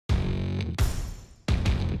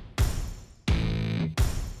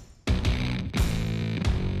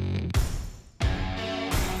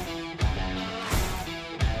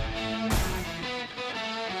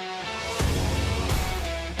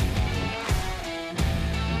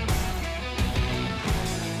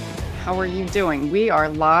How are you doing? We are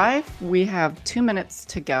live. We have 2 minutes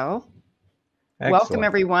to go. Excellent. Welcome,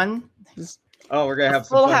 everyone. Oh, we're going to have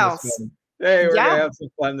some full fun house. this morning. Hey, we're Yeah. going to have some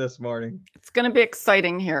fun this morning. It's going to be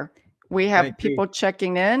exciting here. We have Thank people you.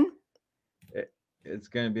 checking in. It's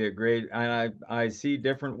going to be a great, and I see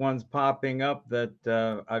different ones popping up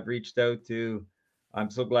that I've reached out to. I'm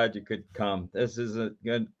so glad you could come. This is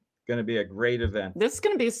going to be a great event. This is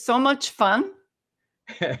going to be so much fun.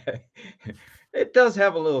 It does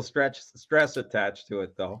have a little stress attached to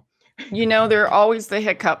it, though. You know, there are always the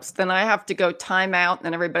hiccups. Then I have to go time out, and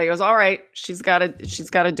then everybody goes, "All right, she's got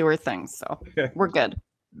to do her thing." So we're good.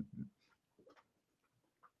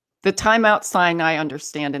 The timeout sign I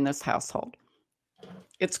understand in this household.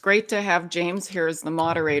 It's great to have James here as the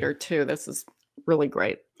moderator too. This is really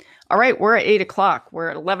great. All right, we're at 8 o'clock. We're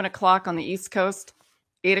at 11 o'clock on the East Coast,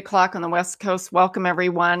 8 o'clock on the West Coast. Welcome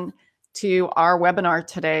everyone to our webinar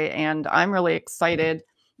today, and I'm really excited.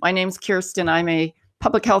 My name's Kirsten. I'm a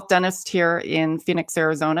public health dentist here in Phoenix,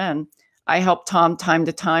 Arizona, and I help Tom time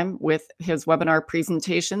to time with his webinar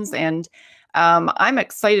presentations. And I'm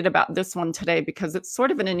excited about this one today because it's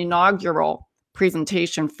sort of an inaugural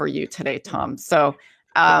presentation for you today, Tom. So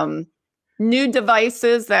new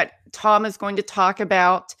devices that Tom is going to talk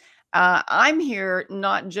about. I'm here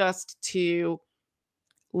not just to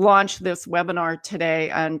launch this webinar today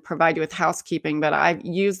and provide you with housekeeping, but I've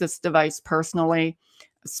used this device personally,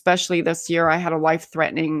 especially this year. I had a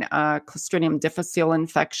life-threatening Clostridium difficile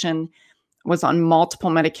infection, was on multiple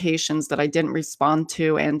medications that I didn't respond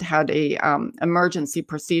to, and had a emergency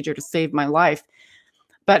procedure to save my life.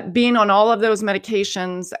 But being on all of those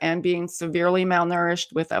medications and being severely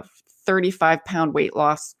malnourished with a 35-pound weight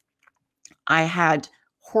loss, I had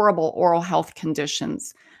horrible oral health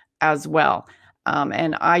conditions as well.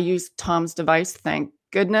 And I used Tom's device, thank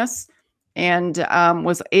goodness, and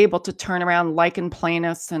was able to turn around lichen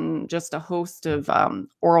planus and just a host of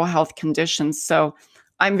oral health conditions. So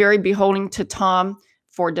I'm very beholden to Tom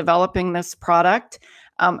for developing this product.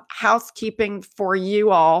 Housekeeping for you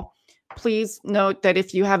all. Please note that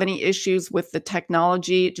if you have any issues with the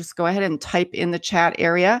technology, just go ahead and type in the chat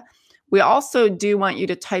area. We also do want you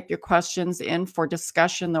to type your questions in for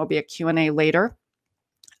discussion. There'll be a Q&A later.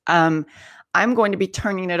 I'm going to be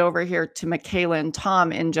turning it over here to Michaela and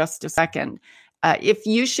Tom in just a second. If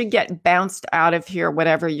you should get bounced out of here,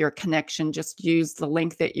 whatever your connection, just use the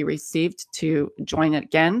link that you received to join it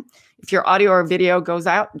again. If your audio or video goes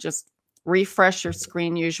out, just refresh your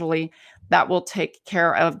screen usually. That will take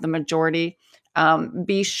care of the majority.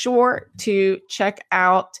 Be sure to check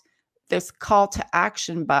out this call to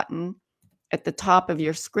action button at the top of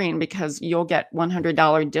your screen because you'll get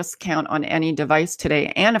 $100 discount on any device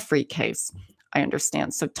today and a free case, I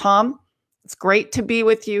understand. So Tom, it's great to be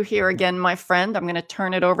with you here again, my friend. I'm going to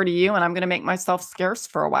turn it over to you, and I'm going to make myself scarce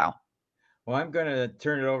for a while. Well, I'm going to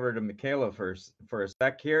turn it over to Michaela for a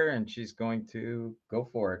sec here, and she's going to go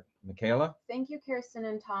for it. Michaela? Thank you, Kirsten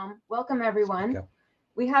and Tom. Welcome, everyone.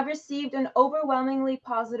 We have received an overwhelmingly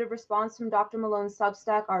positive response from Dr. Malone's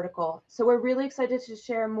Substack article, so we're really excited to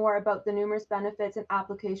share more about the numerous benefits and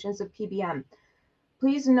applications of PBM.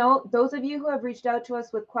 Please note, those of you who have reached out to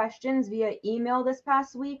us with questions via email this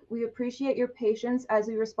past week, we appreciate your patience as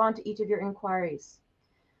we respond to each of your inquiries.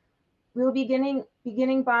 We will be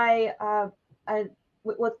beginning by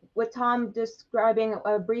with Tom describing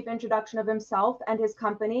a brief introduction of himself and his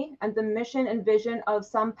company and the mission and vision of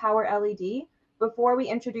SunPowerLED before we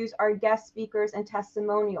introduce our guest speakers and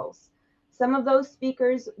testimonials. Some of those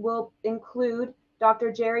speakers will include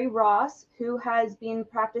Dr. Jerry Ross, who has been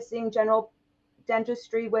practicing general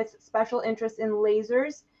dentistry with special interest in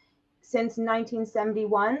lasers since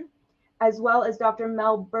 1971, as well as Dr.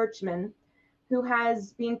 Mel Birchman, who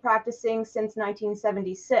has been practicing since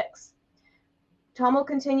 1976. Tom will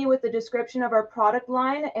continue with the description of our product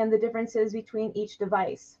line and the differences between each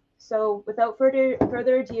device. So without further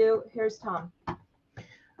ado, here's Tom.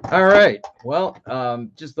 All right. Well,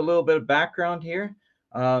 just a little bit of background here.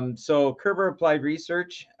 So Kerber Applied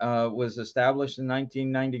Research was established in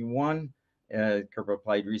 1991, Kerber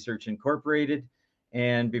Applied Research Incorporated.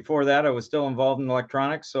 And before that, I was still involved in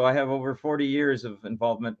electronics. So I have over 40 years of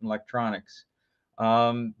involvement in electronics.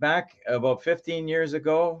 Back about 15 years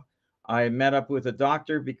ago, I met up with a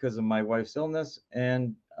doctor because of my wife's illness.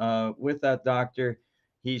 And with that doctor,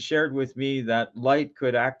 he shared with me that light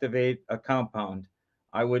could activate a compound.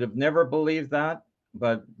 I would have never believed that,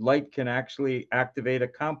 but light can actually activate a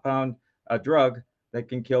compound, a drug that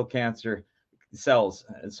can kill cancer cells.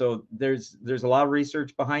 And so there's a lot of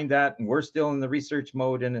research behind that, and we're still in the research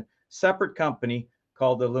mode in a separate company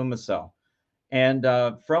called Illumicell. And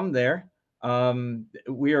from there,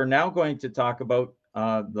 we are now going to talk about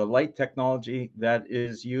the light technology that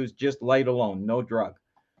is used, just light alone, no drug.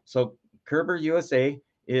 So Kerber USA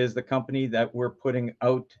is the company that we're putting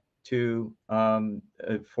out to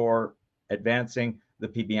for advancing the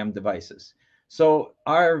PBM devices. So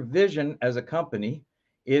our vision as a company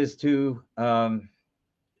is to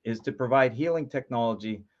provide healing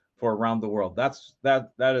technology for around the world.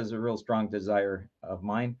 That is a real strong desire of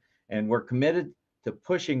mine, and we're committed to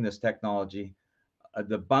pushing this technology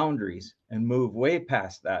the boundaries and move way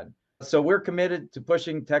past that. So we're committed to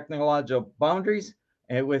pushing technological boundaries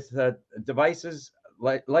and with devices,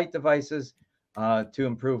 light devices, to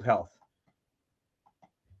improve health.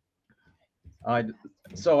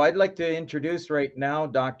 So I'd like to introduce right now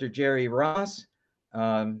Dr. Jerry Ross.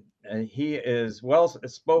 He is well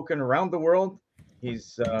spoken around the world.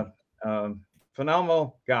 He's a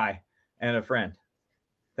phenomenal guy and a friend.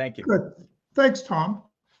 Thank you. Good. Thanks, Tom.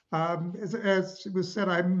 As was said,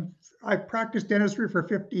 I've practiced dentistry for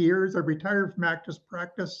 50 years. I've retired from active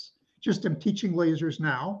practice. Just am teaching lasers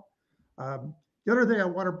now. The other thing I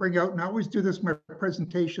want to bring out, and I always do this in my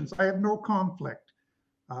presentations, I have no conflict.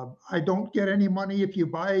 I don't get any money. If you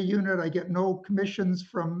buy a unit, I get no commissions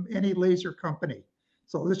from any laser company.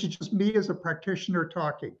 So this is just me as a practitioner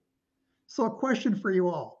talking. So a question for you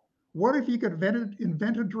all. What if you could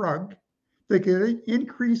invent a drug that could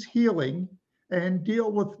increase healing and deal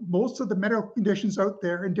with most of the medical conditions out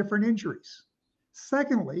there and different injuries?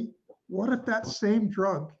 Secondly, what if that same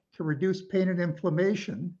drug can reduce pain and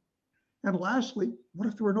inflammation? And lastly, what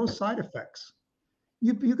if there were no side effects?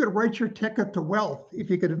 You could write your ticket to wealth if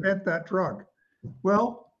you could invent that drug.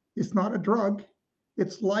 Well, it's not a drug,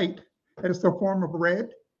 it's light, and it's the form of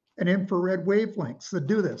red and infrared wavelengths that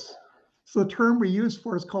do this. So the term we use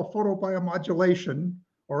for it is called photobiomodulation,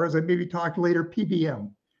 or as I maybe talk later, PBM.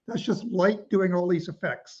 That's just light doing all these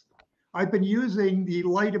effects. I've been using the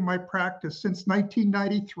light in my practice since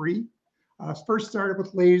 1993. First started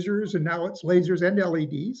with lasers, and now it's lasers and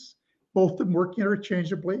LEDs, both of them working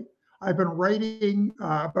interchangeably. I've been writing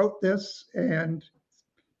about this and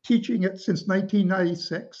teaching it since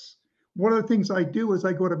 1996. One of the things I do is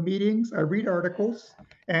I go to meetings, I read articles,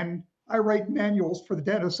 and I write manuals for the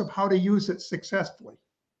dentists of how to use it successfully.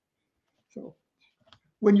 So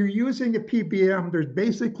when you're using a PBM, there's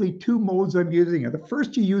basically two modes I'm using it. The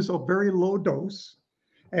first, you use a very low dose,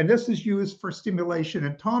 and this is used for stimulation.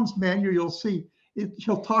 In Tom's manual, you'll see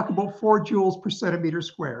he'll talk about 4 joules per centimeter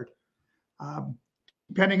squared.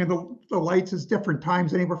 Depending on the lights, is different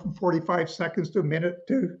times, anywhere from 45 seconds to a minute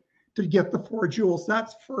to get the 4 joules.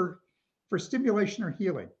 That's for stimulation or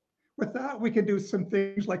healing. With that, we can do some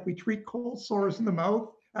things like we treat cold sores in the mouth,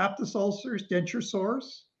 aphthous ulcers, denture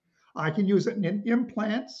sores. I can use it in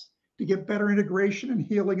implants to get better integration and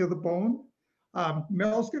healing of the bone.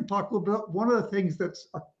 Mel's going to talk a little bit about one of the things that's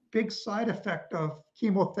a big side effect of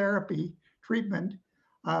chemotherapy treatment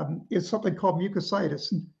is something called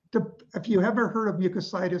mucositis. And if you ever heard of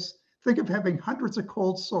mucositis, think of having hundreds of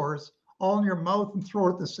cold sores all in your mouth and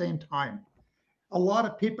throat at the same time. A lot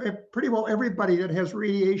of people, pretty well everybody that has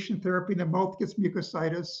radiation therapy in the mouth gets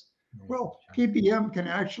mucositis. Well, PBM can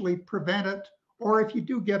actually prevent it, or if you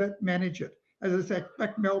do get it, manage it. As I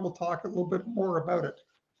expect Mel will talk a little bit more about it.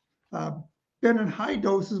 Then in high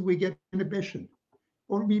doses, we get inhibition.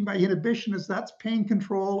 What we mean by inhibition is that's pain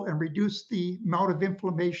control and reduce the amount of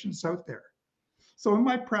inflammations out there. So in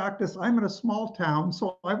my practice, I'm in a small town,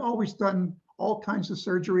 so I've always done all kinds of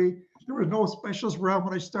surgery. There were no specialists around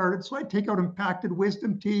when I started, so I take out impacted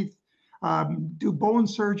wisdom teeth, do bone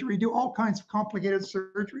surgery, do all kinds of complicated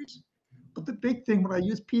surgeries. But the big thing, when I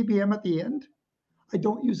use PBM at the end, I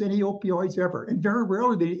don't use any opioids ever, and very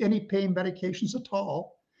rarely any pain medications at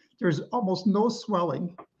all. There's almost no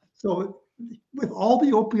swelling. So with all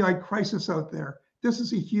the opioid crisis out there, this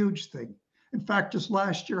is a huge thing. In fact, just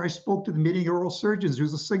last year, I spoke to the meeting of oral surgeons,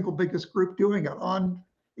 who's the single biggest group doing it on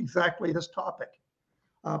exactly this topic.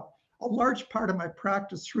 A large part of my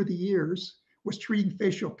practice through the years was treating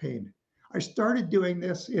facial pain. I started doing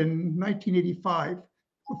this in 1985.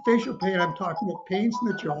 With facial pain, I'm talking about pains in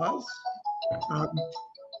the jaws,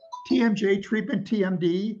 TMJ treatment,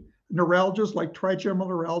 TMD, neuralgias like trigeminal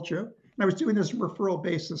neuralgia. And I was doing this on a referral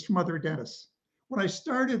basis from other dentists. When I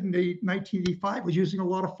started in 1985, I was using a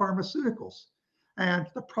lot of pharmaceuticals. And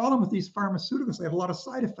the problem with these pharmaceuticals, they had a lot of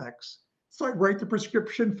side effects. So I'd write the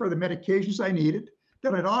prescription for the medications I needed.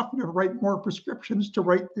 Then I'd often write more prescriptions to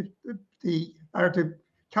write to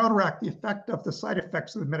counteract the effect of the side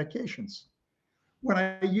effects of the medications. When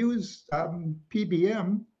I used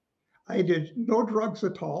PBM, I did no drugs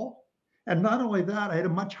at all. And not only that, I had a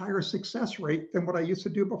much higher success rate than what I used to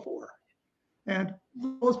do before. And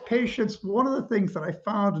those patients, one of the things that I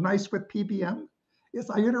found nice with PBM is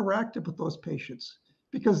I interacted with those patients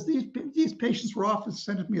because these patients were often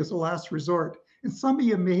sent to me as a last resort. And some of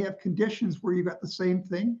you may have conditions where you got the same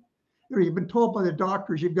thing. You've been told by the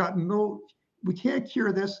doctors, we can't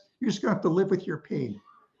cure this. You're just gonna have to live with your pain.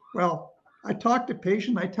 Well, I talk to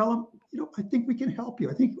patients, I tell them, I think we can help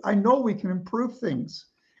you. I know we can improve things.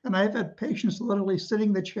 And I've had patients literally sitting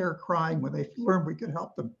in the chair crying when they learned we could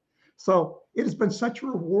help them. So it has been such a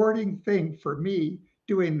rewarding thing for me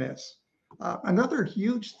doing this. Another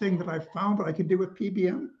huge thing that I've found that I can do with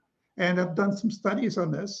PBM, and I've done some studies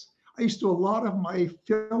on this. I used to do a lot of my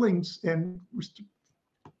fillings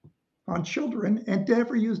on children and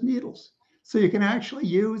never use needles. So you can actually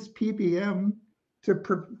use PBM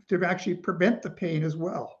to actually prevent the pain as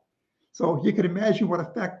well. So you can imagine what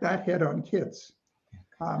effect that had on kids.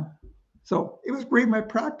 So it was great in my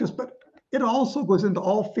practice, but it also goes into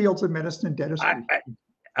all fields of medicine and dentistry.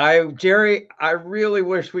 Jerry, I really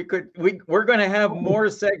wish we're going to have more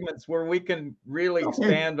segments where we can really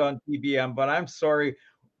expand on PBM, but I'm sorry.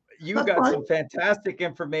 You got some fantastic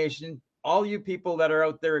information. All you people that are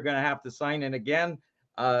out there are going to have to sign in again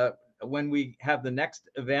when we have the next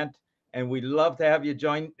event, and we'd love to have you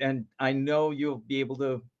join. And I know you'll be able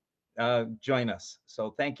to join us.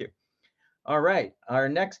 So thank you. All right. Our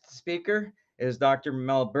next speaker is Dr.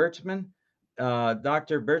 Mel Birchman.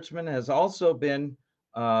 Dr. Birchman has also been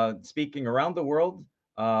speaking around the world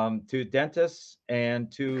to dentists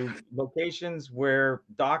and to locations where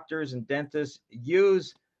doctors and dentists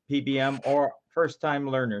use PBM or first-time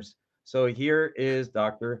learners. So here is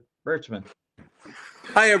Dr. Birchman.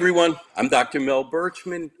 Hi, everyone. I'm Dr. Mel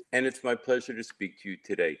Birchman, and it's my pleasure to speak to you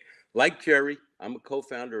today. Like Jerry, I'm a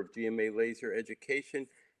co-founder of GMA Laser Education,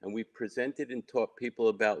 and we've presented and taught people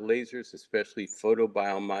about lasers, especially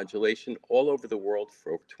photobiomodulation, all over the world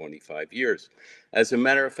for over 25 years. As a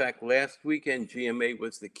matter of fact, last weekend, GMA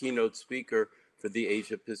was the keynote speaker for the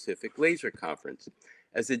Asia Pacific Laser Conference.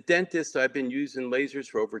 As a dentist, I've been using lasers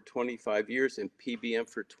for over 25 years and PBM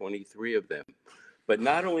for 23 of them. But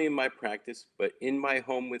not only in my practice, but in my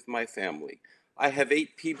home with my family. I have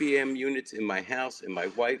 8 PBM units in my house, and my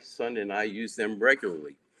wife, son, and I use them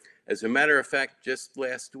regularly. As a matter of fact, just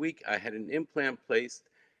last week, I had an implant placed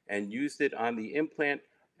and used it on the implant,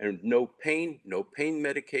 and no pain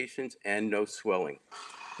medications, and no swelling.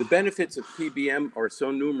 The benefits of PBM are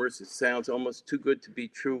so numerous, it sounds almost too good to be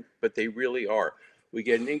true, but they really are. We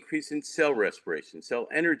get an increase in cell respiration, cell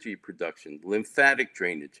energy production, lymphatic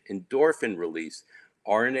drainage, endorphin release,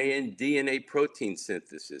 RNA and DNA protein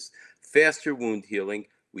synthesis, faster wound healing.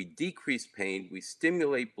 We decrease pain, we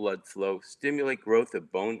stimulate blood flow, stimulate growth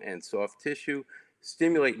of bone and soft tissue,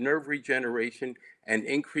 stimulate nerve regeneration, and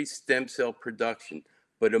increase stem cell production.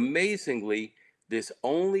 But amazingly, this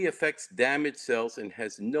only affects damaged cells and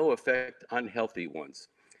has no effect on healthy ones.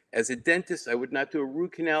 As a dentist, I would not do a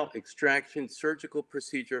root canal, extraction, surgical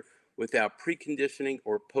procedure without preconditioning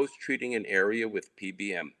or post-treating an area with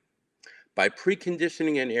PBM. By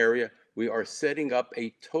preconditioning an area, we are setting up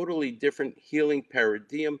a totally different healing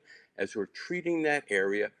paradigm as we're treating that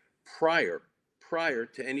area prior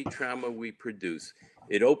to any trauma we produce.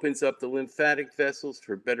 It opens up the lymphatic vessels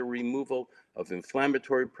for better removal of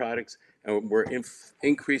inflammatory products, and we're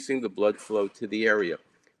increasing the blood flow to the area.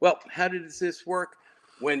 Well, how does this work?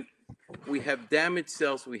 When we have damaged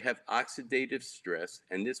cells, we have oxidative stress,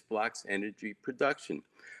 and this blocks energy production.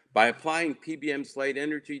 By applying PBM's light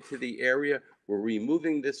energy to the area, we're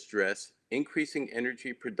removing this stress, increasing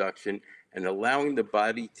energy production, and allowing the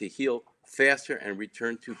body to heal faster and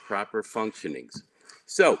return to proper functionings.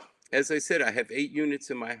 So, as I said, I have 8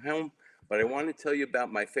 units in my home, but I want to tell you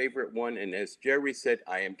about my favorite one. And as Jerry said,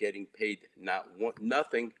 I am getting paid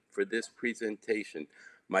nothing for this presentation.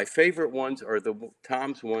 My favorite ones are the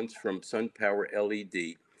Tom's ones from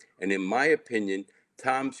SunPowerLED. And in my opinion,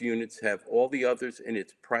 Tom's units have all the others in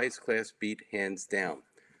its price class beat hands down.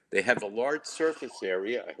 They have a large surface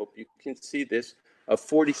area, I hope you can see this, of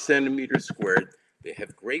 40 centimeters squared. They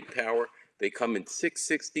have great power. They come in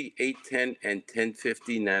 660, 810, and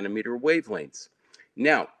 1050 nanometer wavelengths.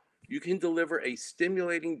 Now, you can deliver a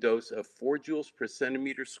stimulating dose of 4 joules per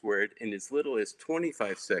centimeter squared in as little as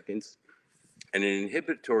 25 seconds, and an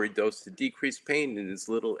inhibitory dose to decrease pain in as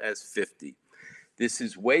little as 50. This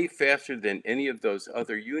is way faster than any of those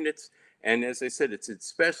other units, and as I said, it's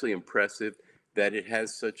especially impressive that it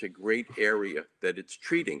has such a great area that it's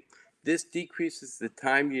treating. This decreases the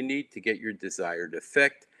time you need to get your desired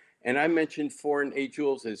effect, and I mentioned 4 and 8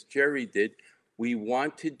 joules as Jerry did. We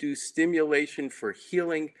want to do stimulation for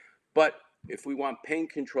healing, but if we want pain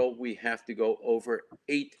control, we have to go over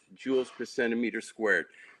 8 joules per centimeter squared.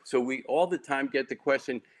 So we all the time get the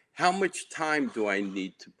question, how much time do I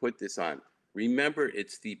need to put this on? Remember,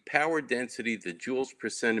 it's the power density, the joules per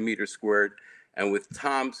centimeter squared, and with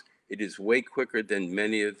Tom's, it is way quicker than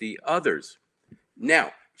many of the others.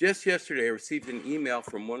 Now, just yesterday, I received an email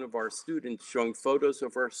from one of our students showing photos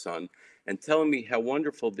of our son and telling me how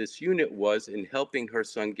wonderful this unit was in helping her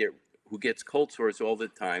son who gets cold sores all the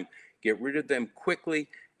time, get rid of them quickly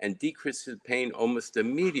and decrease his pain almost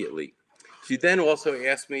immediately. She then also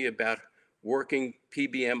asked me about working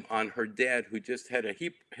PBM on her dad, who just had a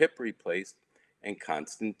hip replaced and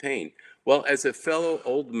constant pain. Well, as a fellow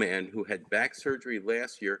old man who had back surgery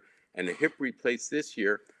last year and a hip replaced this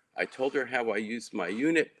year, I told her how I used my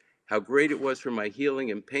unit, how great it was for my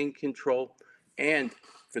healing and pain control, and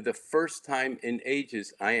for the first time in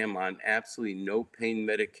ages, I am on absolutely no pain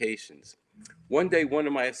medications. One day, one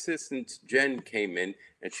of my assistants, Jen, came in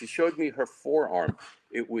and she showed me her forearm.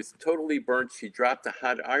 It was totally burnt. She dropped a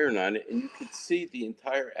hot iron on it, and you could see the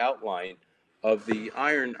entire outline of the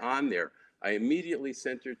iron on there. I immediately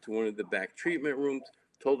sent her to one of the back treatment rooms,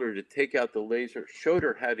 told her to take out the laser, showed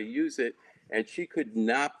her how to use it, and she could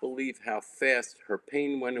not believe how fast her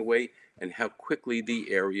pain went away and how quickly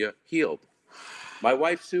the area healed. My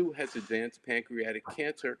wife, Sue, has advanced pancreatic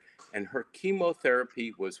cancer, and her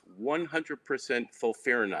chemotherapy was 100%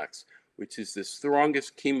 FOLFIRINOX, which is the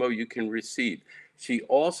strongest chemo you can receive. She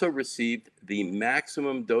also received the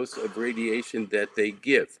maximum dose of radiation that they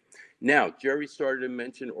give. Now, Jerry started to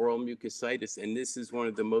mention oral mucositis, and this is one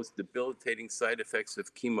of the most debilitating side effects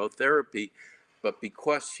of chemotherapy. But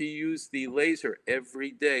because she used the laser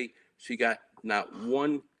every day, she got not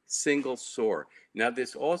one single sore. Now,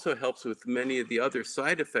 this also helps with many of the other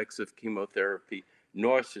side effects of chemotherapy: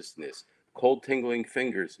 nauseousness, cold tingling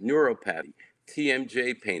fingers, neuropathy,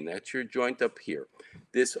 TMJ pain. That's your joint up here.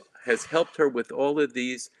 This has helped her with all of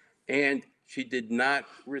these, and she did not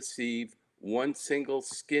receive one single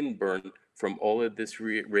skin burn from all of this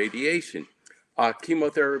radiation.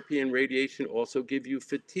 Chemotherapy and radiation also give you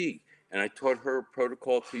fatigue, and I taught her a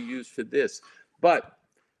protocol to use for this. But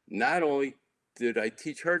not only did I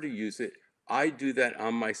teach her to use it, I do that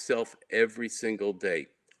on myself every single day.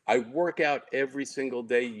 I work out every single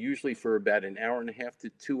day, usually for about an hour and a half to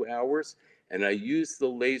 2 hours, and I use the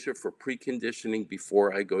laser for preconditioning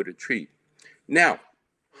before I go to treat. Now,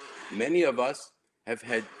 many of us have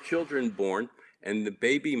had children born, and the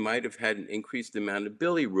baby might have had an increased amount of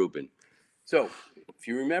bilirubin. So, if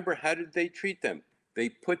you remember, how did they treat them? They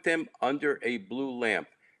put them under a blue lamp.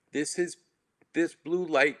 This blue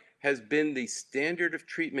light has been the standard of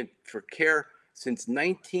treatment for care since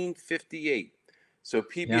 1958. So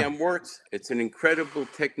PBM works. It's an incredible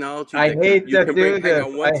technology. I hate to do this. Hang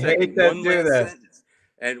on one second. One last this. sentence.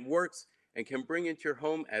 And works and can bring into your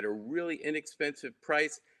home at a really inexpensive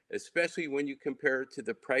price, especially when you compare it to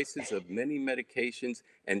the prices of many medications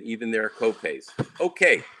and even their copays.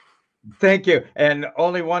 Okay. Thank you. And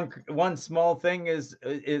only one small thing is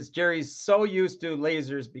Jerry's so used to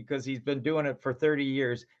lasers because he's been doing it for 30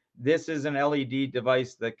 years. This is an LED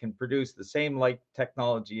device that can produce the same light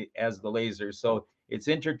technology as the laser. So it's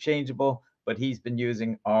interchangeable, but he's been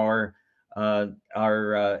using our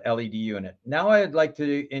LED unit. Now I'd like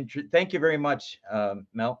to thank you very much,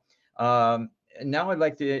 Mel. Now I'd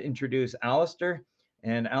like to introduce Alistair.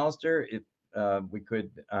 And Alistair, if we could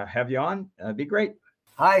have you on, that'd be great.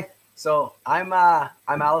 Hi. So I'm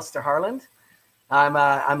Alistair Harland.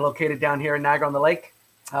 I'm located down here in Niagara-on-the-Lake.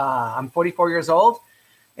 I'm 44 years old,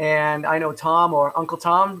 and I know Tom, or Uncle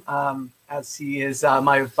Tom, as he is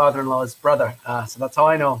my father-in-law's brother. So that's how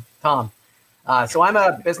I know Tom. So I'm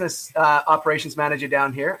a business operations manager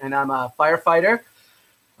down here, and I'm a firefighter.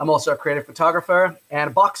 I'm also a creative photographer and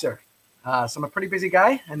a boxer. So I'm a pretty busy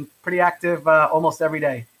guy and pretty active almost every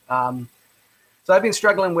day. So I've been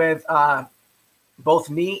struggling with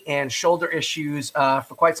both knee and shoulder issues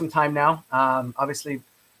for quite some time now. Obviously,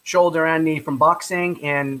 shoulder and knee from boxing,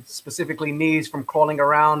 and specifically knees from crawling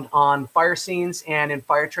around on fire scenes and in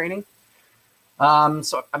fire training.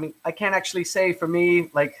 So, I mean, I can't actually say for me,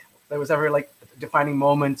 like, there was ever like a defining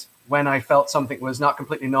moment when I felt something was not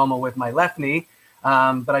completely normal with my left knee.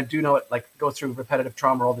 But I do know it like go through repetitive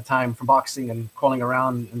trauma all the time from boxing and crawling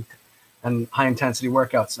around and high intensity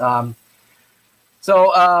workouts. And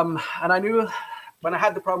I knew when I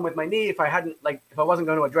had the problem with my knee, if I wasn't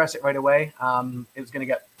going to address it right away, it was going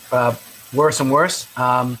to get worse and worse.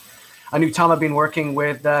 I knew Tom had been working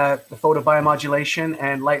with the photobiomodulation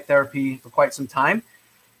and light therapy for quite some time.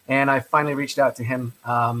 And I finally reached out to him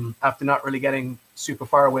after not really getting super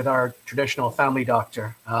far with our traditional family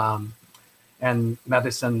doctor and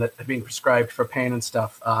medicine that had been prescribed for pain and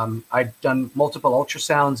stuff. I'd done multiple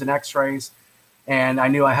ultrasounds and x-rays, and I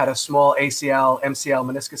knew I had a small ACL, MCL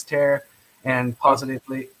meniscus tear, and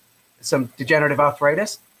positively some degenerative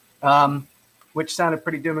arthritis, which sounded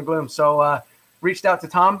pretty doom and gloom. So reached out to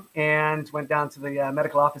Tom and went down to the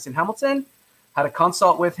medical office in Hamilton, had a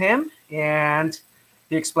consult with him, and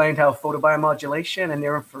he explained how photobiomodulation and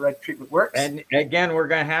near-infrared treatment works. And again, we're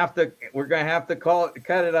gonna have to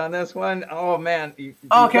cut it on this one. Oh man,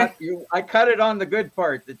 I cut it on the good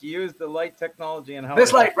part that you use the light technology and how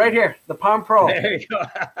this light right here, the Palm Pro. There you go.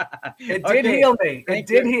 It did heal me. It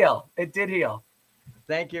did heal. It did heal.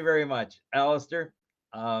 Thank you very much, Alistair.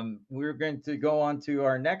 We're going to go on to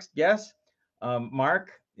our next guest,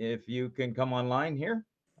 Mark. If you can come online here.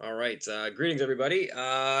 All right. Greetings, everybody.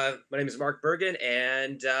 My name is Mark Bergen,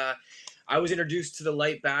 and I was introduced to the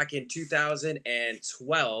light back in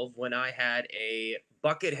 2012 when I had a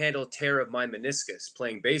bucket handle tear of my meniscus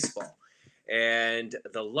playing baseball. And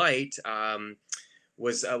the light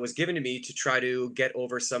was given to me to try to get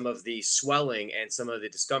over some of the swelling and some of the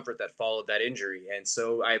discomfort that followed that injury. And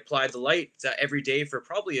so I applied the light every day for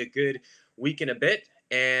probably a good week and a bit.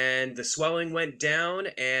 And the swelling went down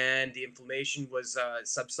and the inflammation was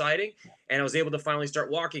subsiding, and I was able to finally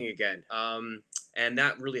start walking again. And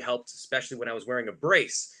that really helped, especially when I was wearing a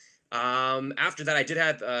brace. After that,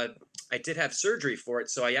 I did have surgery for it,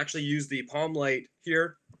 so I actually used the Palm Light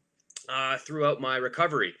here throughout my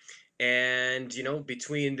recovery. And you know,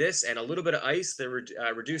 between this and a little bit of ice, they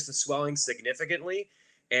reduced the swelling significantly,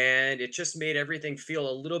 and it just made everything feel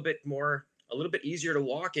a little bit easier to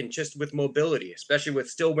walk, and just with mobility, especially with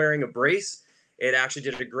still wearing a brace, it actually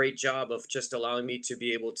did a great job of just allowing me to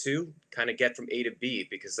be able to kind of get from A to B,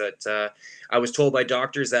 because I was told by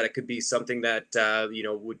doctors that it could be something that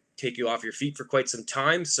would take you off your feet for quite some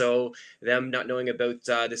time. So them not knowing about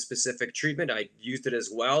this specific treatment, I used it as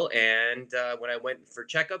well. And when I went for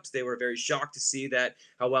checkups, they were very shocked to see that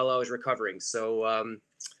how well I was recovering. So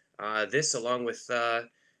this, along with a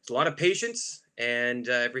lot of patience and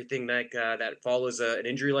everything like that follows an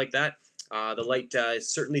injury like that, the light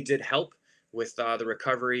certainly did help with the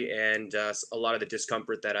recovery and a lot of the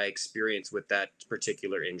discomfort that I experienced with that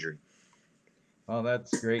particular injury. Well,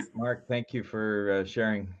 that's great, Mark. Thank you for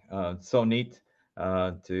sharing. So neat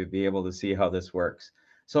to be able to see how this works.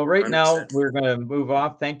 So right 100%. Now we're going to move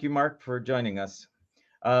off. Thank you, Mark, for joining us.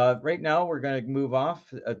 Right now we're going to move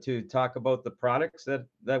off to talk about the products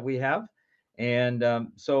that we have. And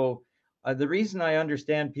the reason I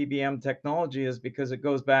understand PBM technology is because it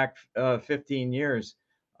goes back 15 years.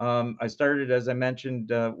 I started, as I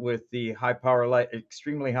mentioned, with the high power light,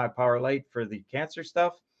 extremely high power light for the cancer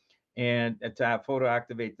stuff, and to have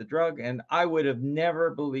photoactivate the drug. And I would have never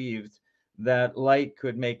believed that light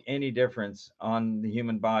could make any difference on the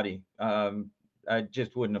human body. I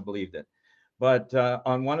just wouldn't have believed it. But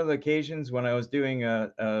on one of the occasions when I was doing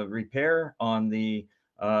a repair on the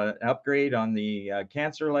upgrade on the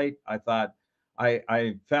cancer light, I thought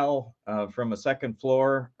I fell from a second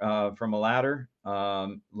floor from a ladder,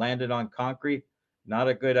 landed on concrete. Not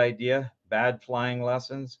a good idea. Bad flying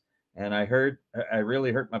lessons. And I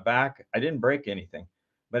really hurt my back. I didn't break anything,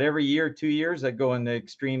 but every year, 2 years, I'd go into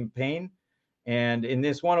extreme pain. And in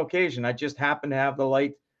this one occasion, I just happened to have the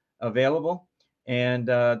light available, and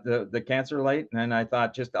the cancer light. And I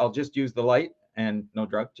thought, I'll just use the light and no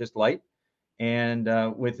drug, just light.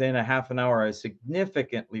 And within a half an hour, I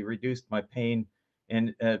significantly reduced my pain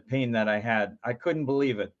and pain that I had. I couldn't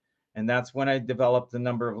believe it. And that's when I developed the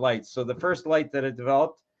number of lights. So the first light that I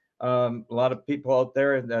developed, a lot of people out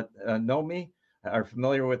there that know me are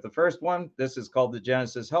familiar with the first one. This is called the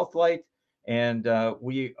Genesis Health Light. And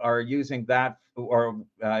we are using that, or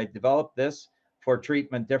I developed this for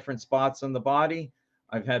treatment different spots on the body.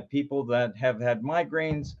 I've had people that have had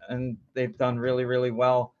migraines, and they've done really, really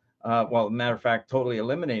well. Well, matter of fact, totally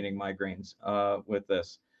eliminating migraines with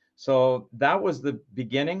this. So that was the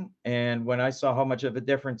beginning. And when I saw how much of a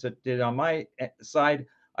difference it did on my side,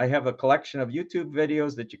 I have a collection of YouTube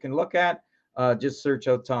videos that you can look at. Just search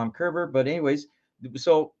out Tom Kerber. But anyways,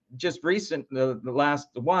 so just the last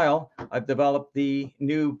while, I've developed the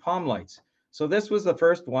new Palm lights. So this was the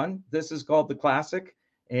first one. This is called the Classic.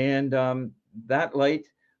 And that light,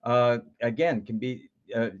 again, can be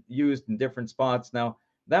used in different spots. Now,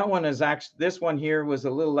 that one is actually, this one here was a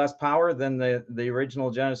little less power than the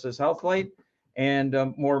original Genesis Health Light. And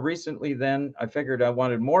more recently then, I figured I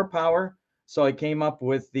wanted more power. So I came up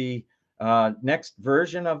with the next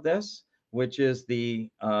version of this, which is the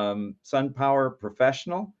SunPower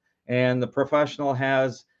Professional. And the Professional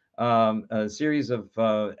has a series of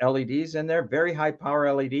LEDs in there, very high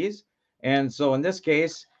power LEDs. And so in this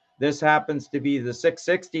case, this happens to be the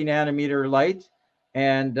 660 nanometer light.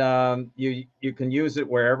 And you can use it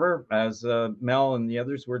wherever, as Mel and the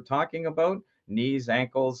others were talking about, knees,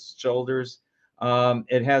 ankles, shoulders.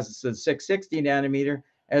 It has a 660 nanometer,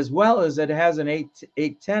 as well as it has an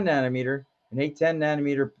 810 nanometer. An 810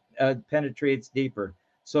 nanometer penetrates deeper.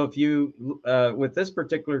 So if you, with this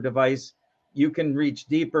particular device, you can reach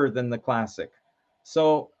deeper than the classic.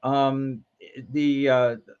 So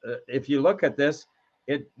if you look at this,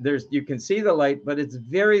 you can see the light, but it's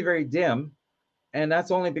very, very dim, and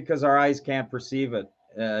that's only because our eyes can't perceive it.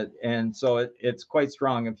 And so it's quite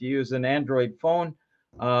strong. If you use an Android phone,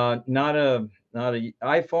 not a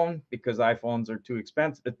iPhone, because iPhones are too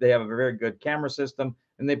expensive. They have a very good camera system,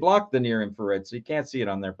 and they block the near infrared, so you can't see it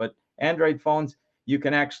on there. But Android phones, you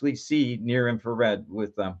can actually see near infrared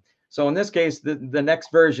with them. So in this case, the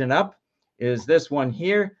next version up is this one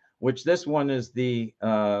here, which this one is the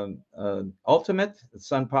Ultimate,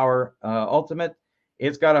 SunPower Ultimate.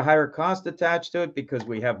 It's got a higher cost attached to it because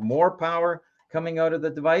we have more power coming out of the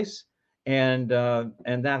device, and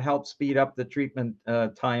that helps speed up the treatment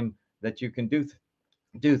time that you can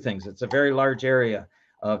do things. It's a very large area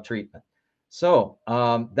of treatment. So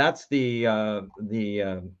that's the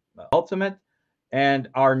Ultimate, and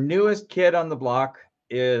our newest kid on the block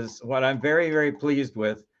is what I'm very, very pleased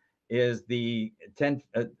with, is the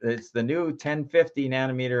it's the new 1050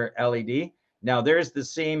 nanometer LED. Now there's the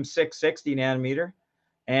same 660 nanometer,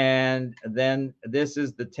 and then this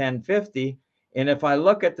is the 1050. And if I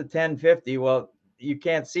look at the 1050, well, you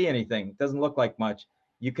can't see anything. It doesn't look like much.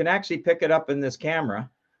 You can actually pick it up in this camera.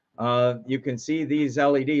 You can see these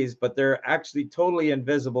LEDs, but they're actually totally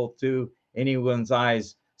invisible to anyone's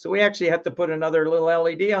eyes. So we actually had to put another little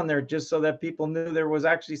LED on there just so that people knew there was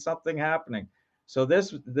actually something happening. So the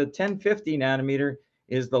 1050 nanometer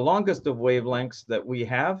is the longest of wavelengths that we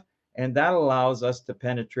have, and that allows us to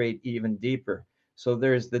penetrate even deeper. So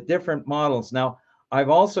there's the different models. Now, I've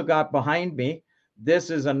also got behind me, this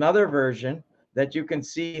is another version that you can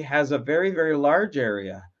see has a very, very large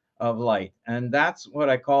area of light. And that's what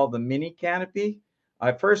I call the mini canopy.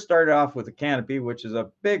 I first started off with a canopy, which is a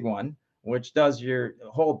big one, which does your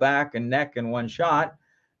whole back and neck in one shot.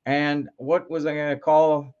 And what was I going to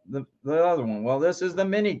call the other one? Well, this is the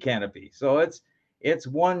mini canopy. So it's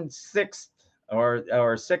 1/6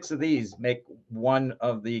 or 6 of these make one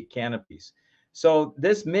of the canopies. So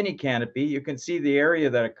this mini canopy, you can see the area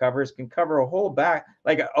that it covers, can cover a whole back,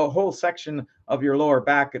 like a whole section of your lower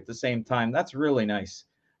back at the same time. That's really nice.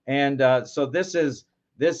 And so this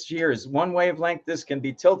here is one wavelength. This can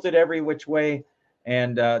be tilted every which way.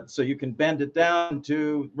 And so you can bend it down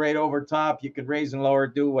to right over top. You can raise and lower,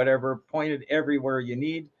 do whatever, point it everywhere you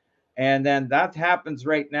need. And then that happens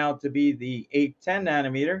right now to be the 810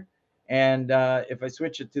 nanometer. And if I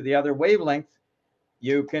switch it to the other wavelength,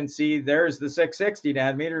 you can see there's the 660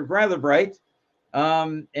 nanometer, rather bright.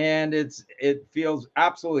 And it feels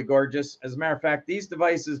absolutely gorgeous. As a matter of fact, these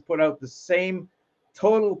devices put out the same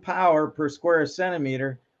total power per square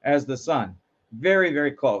centimeter as the sun. Very,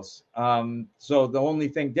 very close. So the only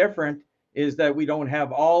thing different is that we don't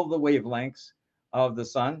have all the wavelengths of the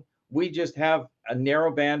sun. We just have a narrow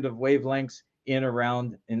band of wavelengths in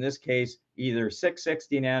around, in this case, either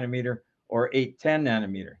 660 nanometer or 810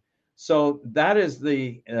 nanometer. So that is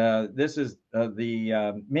this is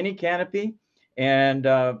the mini canopy, and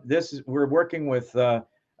we're working with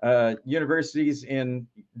universities in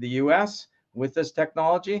the U.S. with this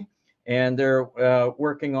technology, and they're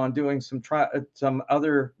working on doing some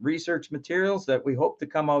other research materials that we hope to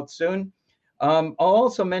come out soon. I'll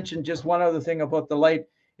also mention just one other thing about the light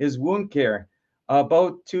is wound care.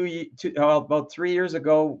 About 3 years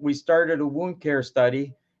ago, we started a wound care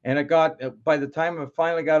study. And it by the time it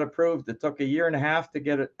finally got approved, it took 1.5 years to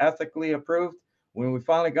get it ethically approved. When we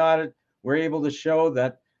finally got it, we're able to show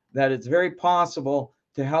that it's very possible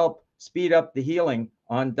to help speed up the healing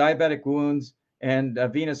on diabetic wounds and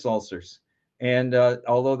venous ulcers. And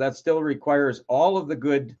although that still requires all of the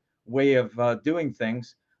good way of doing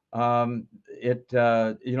things, as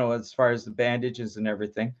far as the bandages and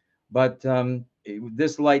everything, but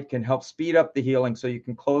this light can help speed up the healing so you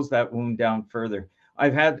can close that wound down further.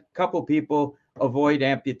 I've had a couple people avoid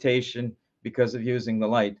amputation because of using the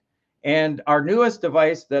light. And our newest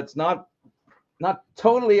device that's not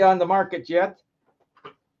totally on the market yet.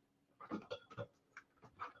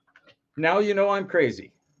 Now you know I'm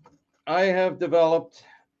crazy. I have developed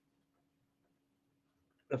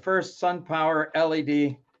the first SunPower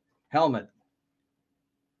LED helmet.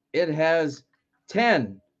 It has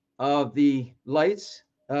 10 of the lights,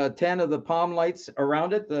 10 of the palm lights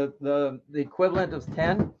around it, the equivalent of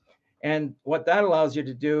 10. And what that allows you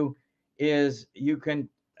to do is you can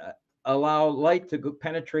allow light to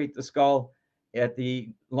penetrate the skull at the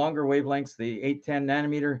longer wavelengths, the 810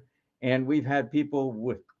 nanometer. And we've had people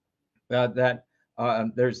with that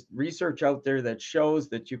There's research out there that shows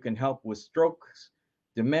that you can help with strokes,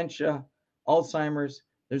 dementia, Alzheimer's.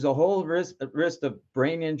 There's a whole risk of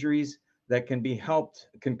brain injuries that can be helped,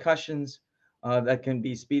 concussions that can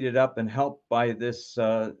be speeded up and helped by this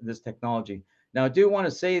technology. Now, I do want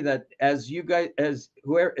to say that as you guys, as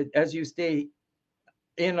you stay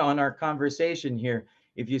in on our conversation here,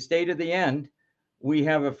 if you stay to the end, we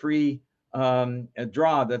have a free a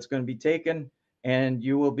draw that's going to be taken, and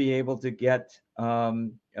you will be able to get, or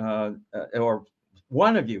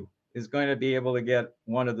one of you is going to be able to get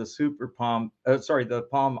one of the Super Palm, the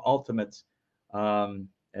Palm Ultimates for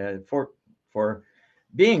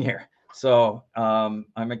being here. So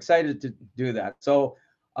I'm excited to do that. So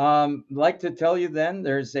like to tell you then,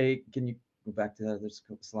 can you go back to the other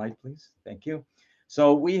slide, please? Thank you.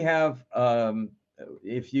 So we have,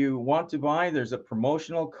 if you want to buy, there's a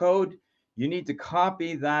promotional code. You need to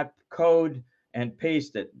copy that code and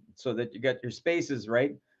paste it so that you get your spaces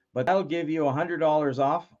right. But that'll give you $100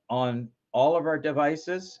 off on all of our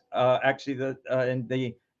devices. Actually, in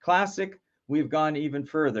the Classic, we've gone even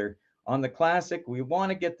further. On the Classic, we want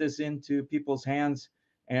to get this into people's hands.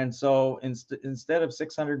 And so instead of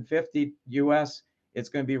 650 US, it's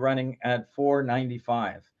going to be running at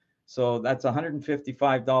 $495. So that's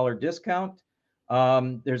 $155 discount.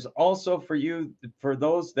 There's also for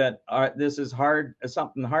those that are, this is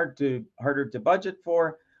something harder to budget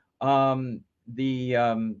for. We're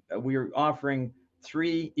offering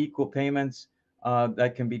 3 equal payments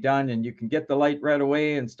that can be done, and you can get the light right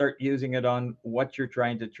away and start using it on what you're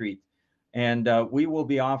trying to treat. And we will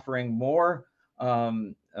be offering more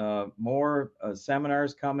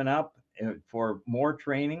seminars coming up for more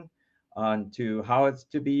training on to how it's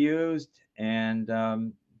to be used. And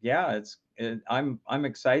I'm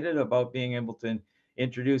excited about being able to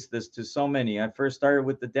introduce this to so many. I first started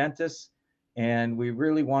with the dentists, and we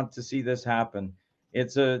really want to see this happen.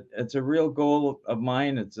 It's a real goal of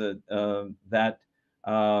mine. It's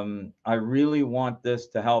I really want this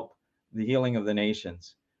to help the healing of the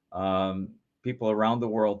nations, people around the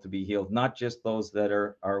world to be healed, not just those that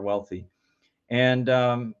are wealthy. And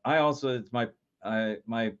I also, it's my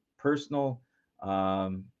personal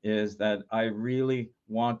is that I really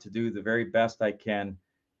want to do the very best I can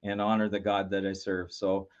and honor the God that I serve.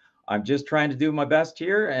 So I'm just trying to do my best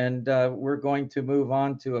here, and we're going to move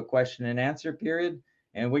on to a question and answer period.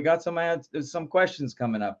 And we got some questions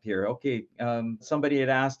coming up here. Okay, somebody had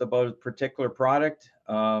asked about a particular product,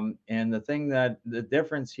 and the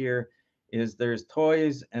difference here is there's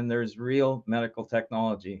toys and there's real medical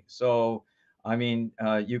technology. So I mean,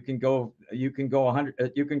 you can go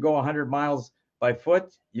 100 miles by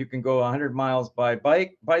foot, you can go 100 miles by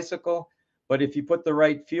bicycle, but if you put the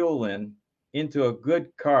right fuel into a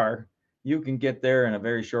good car, you can get there in a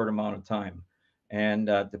very short amount of time. And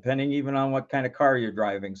depending even on what kind of car you're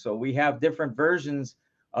driving. So we have different versions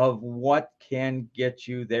of what can get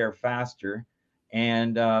you there faster.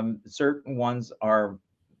 And certain ones are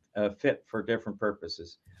fit for different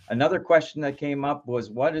purposes. Another question that came up was,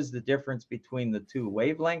 what is the difference between the 2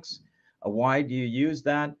 wavelengths? Why do you use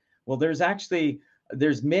that? Well, there's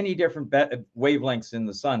many different wavelengths in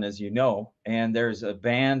the sun, as you know, and there's a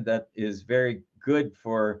band that is very good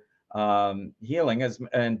for healing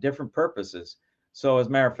and different purposes. So as a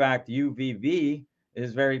matter of fact, UVB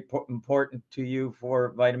is very important to you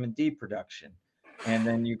for vitamin D production. And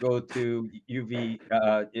then you go to UV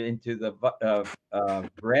into the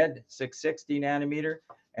red 660 nanometer,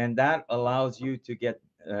 and that allows you to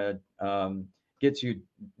gets you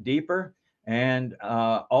deeper. And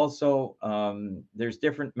also there's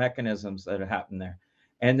different mechanisms that happen there.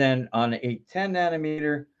 And then on 810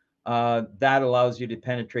 nanometer, that allows you to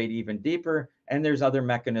penetrate even deeper, and there's other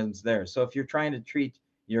mechanisms there. So if you're trying to treat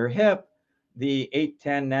your hip, the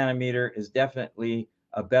 810 nanometer is definitely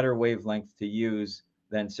a better wavelength to use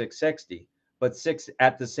than 660. But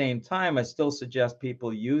at the same time, I still suggest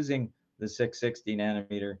people using the 660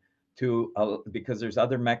 nanometer because there's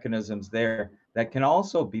other mechanisms there that can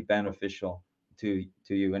also be beneficial to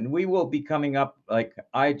you. And we will be coming up, like,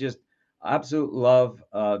 I just absolutely love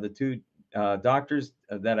the 2 doctors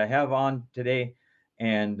that I have on today,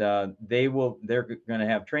 and they're going to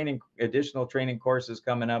have additional training courses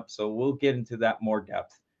coming up. So we'll get into that more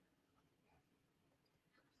depth.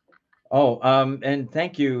 Oh, and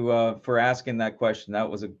thank you for asking that question. That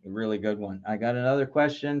was a really good one. I got another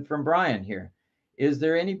question from Brian here. Is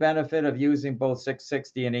there any benefit of using both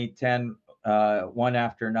 660 and 810 one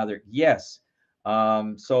after another? Yes.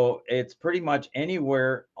 So it's pretty much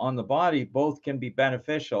anywhere on the body, both can be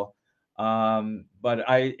beneficial. But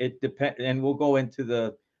it depends, and we'll go into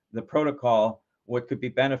the protocol, what could be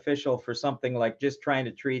beneficial for something like just trying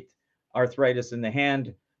to treat arthritis in the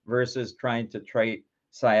hand versus trying to treat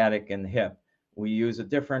sciatic in the hip. We use a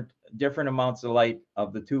different amounts of light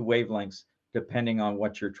of the two wavelengths depending on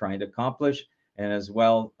what you're trying to accomplish, and as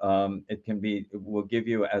well, it will give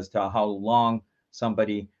you as to how long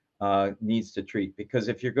somebody needs to treat. Because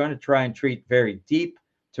if you're going to try and treat very deep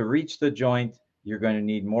to reach the joint, you're going to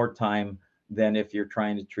need more time than if you're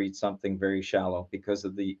trying to treat something very shallow because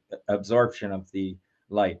of the absorption of the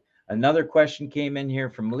light. Another question came in here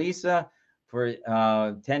from Lisa for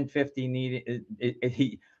 1050 needed.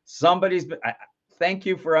 Somebody's been, thank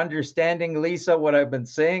you for understanding, Lisa, what I've been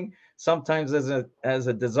saying. Sometimes as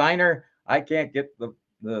a designer, I can't get the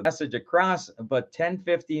message across, but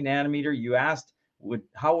 1050 nanometer, you asked,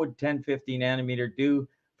 how would 1050 nanometer do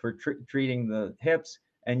for treating the hips?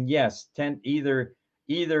 And yes, either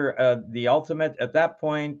the ultimate at that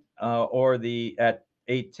point or the at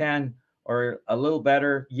 810, or a little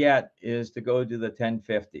better yet is to go to the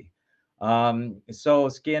 1050. So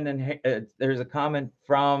skin and there's a comment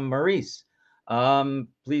from Maurice.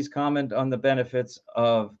 Please comment on the benefits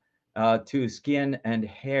of to skin and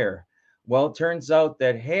hair. Well, it turns out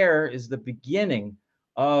that hair is the beginning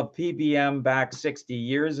of PBM back 60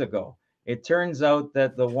 years ago. It turns out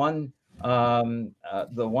that the one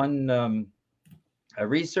a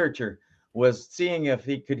researcher was seeing if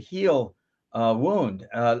he could heal a wound,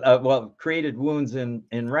 created wounds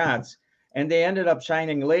in rats, and they ended up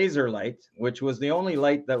shining laser light, which was the only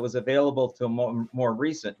light that was available to more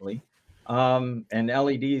recently. And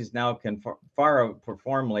LEDs now can far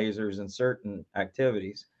outperform lasers in certain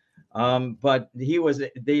activities. But they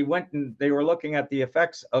were looking at the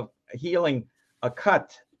effects of healing a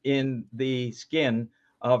cut in the skin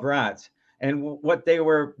of rats. And what they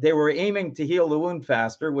were aiming to heal the wound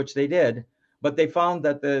faster, which they did, but they found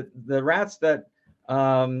that the rats that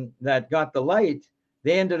got the light,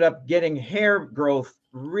 they ended up getting hair growth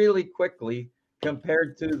really quickly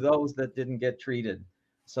compared to those that didn't get treated.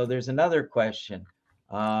 So there's another question.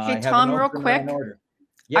 Hey, Tom, real quick.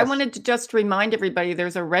 Yes. I wanted to just remind everybody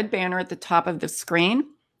there's a red banner at the top of the screen.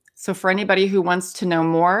 So for anybody who wants to know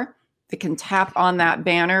more, they can tap on that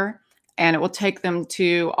banner and it will take them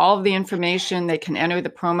to all of the information. They can enter the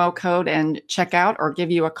promo code and check out or give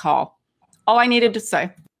you a call. All I needed to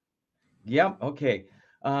say. Yep. Okay.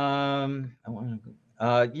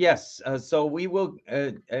 Yes. So we will,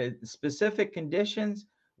 specific conditions,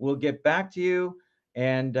 we'll get back to you.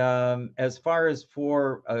 And as far as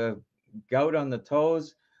for gout on the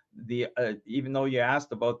toes, even though you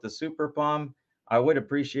asked about the super palm, I would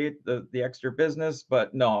appreciate the extra business,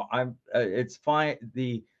 but no, it's fine.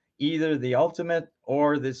 Either the ultimate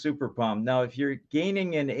or the super palm. Now, if you're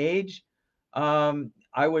gaining in age,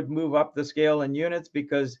 I would move up the scale in units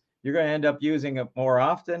because you're going to end up using it more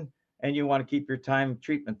often, and you want to keep your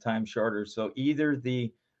treatment time shorter. So either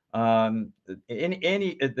the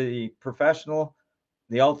professional,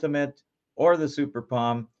 the ultimate, or the super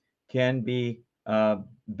palm can be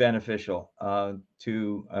beneficial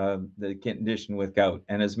to the condition with gout.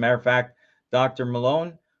 And as a matter of fact, Dr.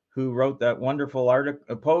 Malone, who wrote that wonderful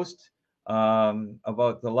post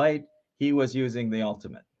about the light, he was using the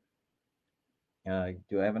ultimate.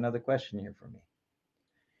 Do I have another question here for me?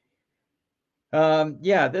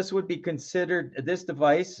 Yeah, this would be considered, this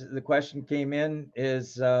device, the question came in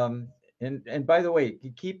is, and by the way,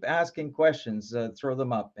 keep asking questions, throw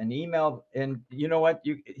them up and email. And you know what,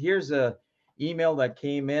 here's a email that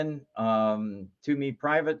came in to me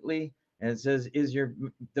privately, and it says, is your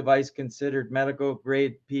device considered medical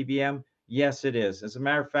grade PBM? Yes, it is. As a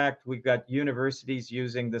matter of fact, we've got universities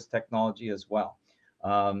using this technology as well,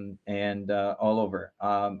 and all over.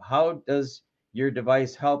 How does your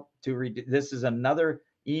device help to reduce? This is another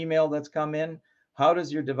email that's come in. How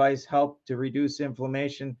does your device help to reduce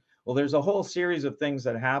inflammation? Well, there's a whole series of things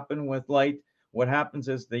that happen with light. What happens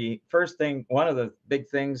is the first thing, one of the big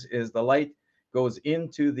things is the light goes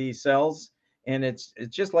into the cells, and it's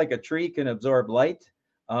just like a tree can absorb light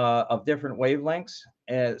of different wavelengths,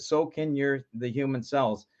 and so can the human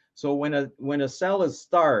cells. So when a cell is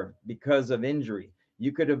starved because of injury,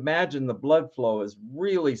 you could imagine the blood flow is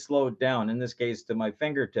really slowed down, in this case to my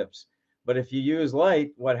fingertips. But if you use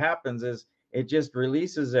light, what happens is it just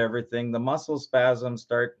releases everything. The muscle spasms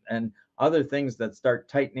start and other things that start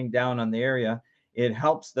tightening down on the area. It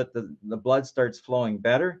helps that the blood starts flowing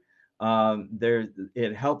better.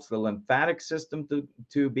 It helps the lymphatic system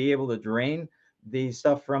to be able to drain the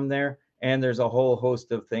stuff from there. And there's a whole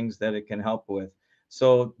host of things that it can help with.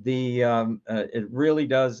 So it really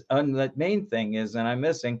does. And the main thing is, and I'm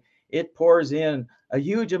missing, it pours in a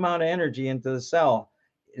huge amount of energy into the cell.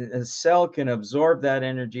 A cell can absorb that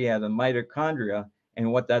energy at the mitochondria,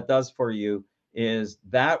 and what that does for you is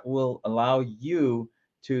that will allow you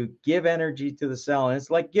to give energy to the cell. And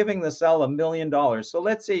it's like giving the cell $1 million. So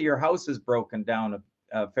let's say your house is broken down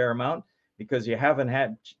a fair amount because you haven't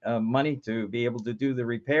had money to be able to do the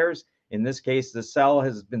repairs. In this case, the cell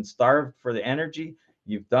has been starved for the energy.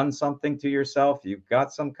 You've done something to yourself. You've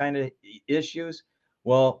got some kind of issues.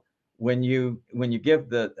 Well, when you give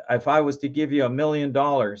if I was to give you $1 million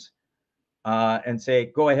and say,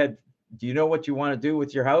 go ahead, do you know what you want to do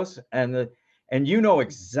with your house? And you know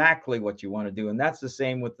exactly what you want to do. And that's the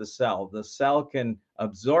same with the cell. The cell can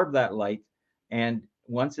absorb that light. And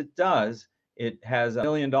once it does, it has $1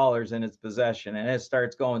 million in its possession, and it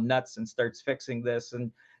starts going nuts and starts fixing this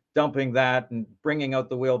and dumping that and bringing out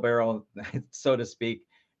the wheelbarrow, so to speak,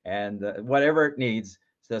 and whatever it needs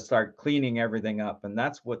to start cleaning everything up. And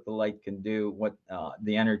that's what the light can do, what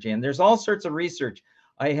the energy. And there's all sorts of research.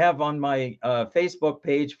 I have on my Facebook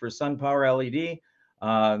page for SunPowerLED.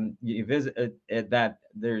 You visit that.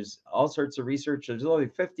 There's all sorts of research. There's only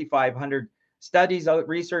 5,500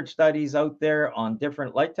 research studies out there on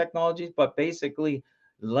different light technologies, but basically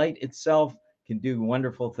light itself can do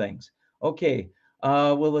wonderful things. Okay,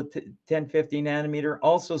 will the 1050 nanometer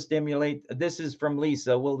also stimulate, this is from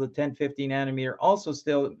Lisa, will the 1050 nanometer also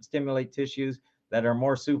still stimulate tissues that are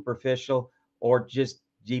more superficial or just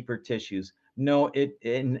deeper tissues? No,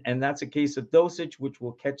 and that's a case of dosage, which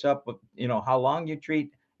will catch up with, how long you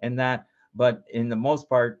treat and that, but in the most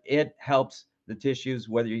part, it helps the tissues,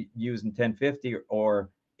 whether you're using 1050 or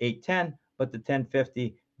 810, but the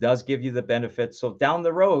 1050 does give you the benefits. So down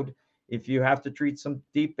the road, if you have to treat some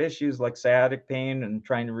deep issues like sciatic pain and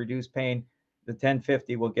trying to reduce pain, the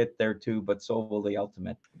 1050 will get there too, but so will the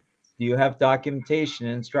Ultimate. Do you have documentation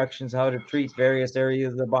and instructions how to treat various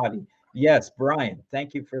areas of the body? Yes, Brian,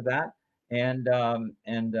 thank you for that. And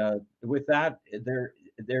with that,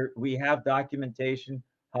 we have documentation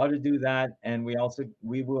how to do that, and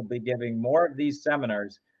we will be giving more of these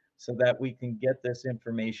seminars so that we can get this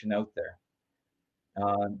information out there.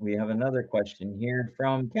 We have another question here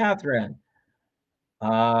from Catherine.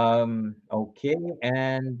 Okay,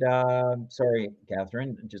 and sorry,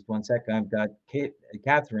 Catherine, just one second. I've got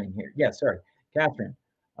Catherine here. Yeah, sorry, Catherine.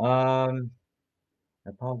 I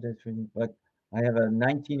apologize for you, but I have a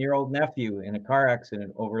 19-year-old nephew in a car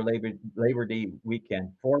accident over Labor Day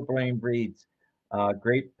weekend. 4 brain bleeds,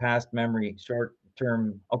 great past memory, short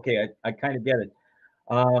term. Okay, I kind of get it.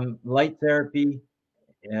 Light therapy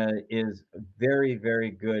is very, very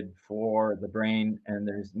good for the brain, and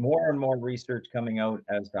there's more and more research coming out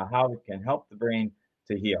as to how it can help the brain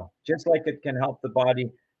to heal, just like it can help the body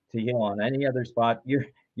to heal on any other spot.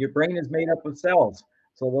 Your brain is made up of cells,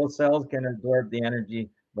 so those cells can absorb the energy,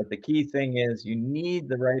 but the key thing is you need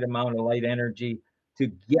the right amount of light energy to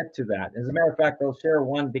get to that. As a matter of fact, I'll share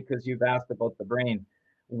one because you've asked about the brain.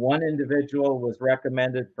 One individual was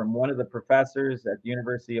recommended from one of the professors at the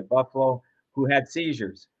University of Buffalo who had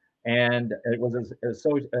seizures. And it was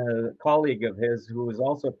a colleague of his who was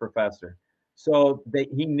also a professor. So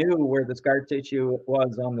he knew where the scar tissue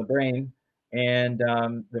was on the brain. And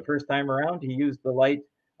the first time around, he used the light,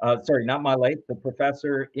 sorry, not my light, the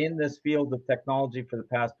professor in this field of technology for the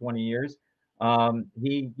past 20 years.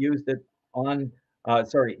 He used it on,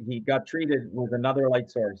 he got treated with another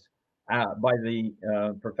light source by the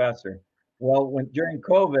professor. Well, during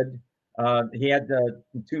COVID, he had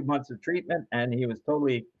 2 months of treatment and he was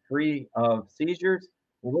totally free of seizures.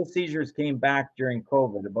 Well, those seizures came back during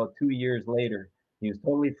COVID about 2 years later. He was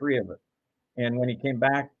totally free of it. And when he came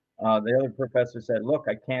back, the other professor said, look,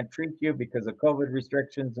 I can't treat you because of COVID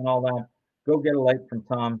restrictions and all that. Go get a light from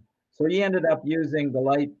Tom. So he ended up using the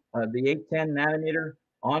light, the 810 nanometer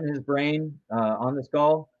on his brain, on the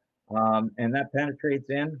skull, and that penetrates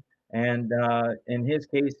in. And in his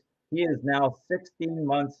case, he is now 16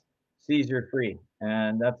 months seizure free,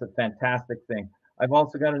 and that's a fantastic thing. I've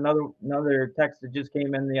also got another text that just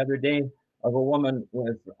came in the other day of a woman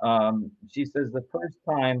with, she says the first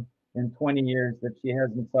time in 20 years that she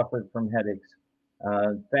hasn't suffered from headaches.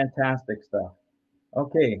 Fantastic stuff.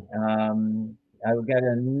 Okay, I've got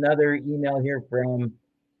another email here from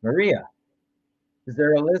Maria. Is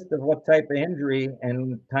there a list of what type of injury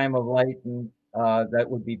and time of light and, that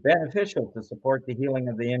would be beneficial to support the healing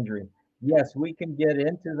of the injury? Yes, we can get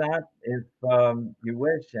into that if you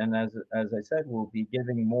wish. And as I said, we'll be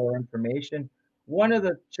giving more information. One of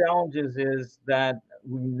the challenges is that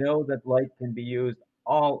we know that light can be used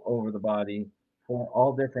all over the body for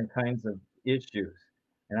all different kinds of issues.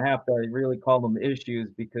 And I have to really call them issues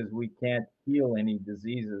because we can't heal any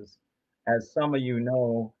diseases. As some of you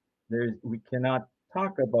know, we cannot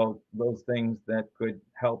talk about those things that could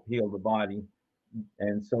help heal the body.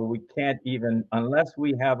 And so we can't even, unless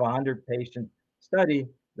we have 100 patients study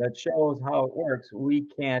that shows how it works. We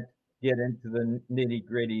can't get into the nitty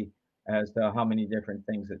gritty as to how many different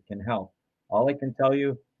things it can help. All I can tell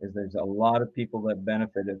you is there's a lot of people that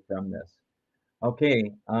benefited from this.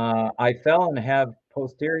 Okay, I fell and have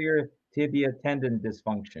posterior tibia tendon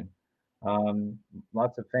dysfunction. Um,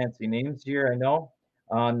 Lots of fancy names here, I know.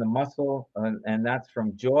 On the muscle, and that's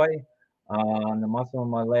from Joy. On the muscle on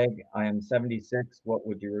my leg, I am 76. What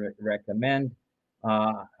would you recommend?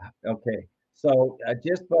 Okay, so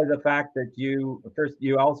just by the fact that you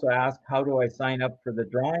also asked, how do I sign up for the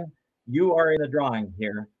drawing? You are in the drawing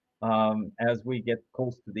here. As we get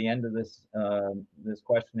close to the end of this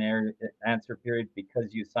questionnaire answer period,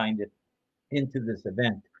 because you signed it into this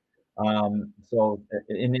event.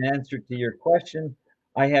 In answer to your question,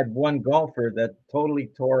 I had one golfer that totally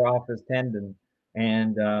tore off his tendon,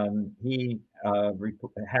 and he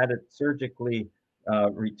had it surgically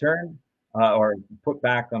returned or put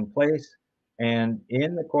back on place. And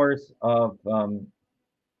in the course of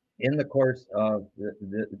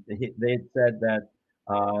they said that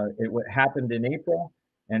happened in April,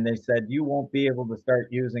 and they said you won't be able to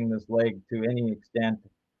start using this leg to any extent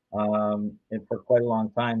and for quite a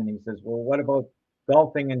long time. And he says, well, what about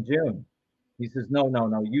golfing in June? He says, no, no,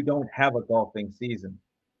 no, you don't have a golfing season.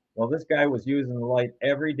 Well, this guy was using the light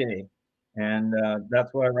every day, and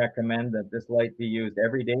that's why I recommend that this light be used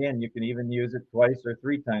every day, and you can even use it twice or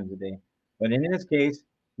three times a day. But in his case,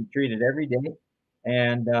 he treated every day,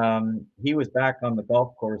 and he was back on the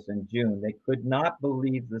golf course in June. They could not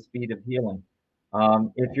believe the speed of healing.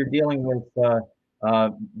 If you're dealing with the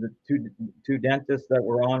two dentists that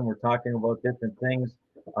we're on, we're talking about different things,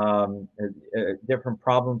 different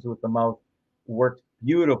problems with the mouth. Works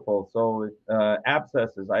beautiful. So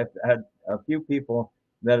abscesses, I've had a few people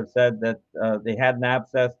that have said that they had an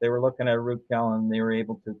abscess, they were looking at a root canal, and they were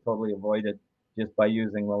able to totally avoid it just by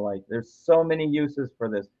using the light. There's so many uses for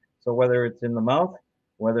this. So whether it's in the mouth,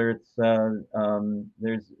 whether it's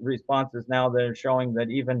there's responses now that are showing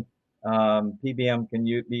that even PBM can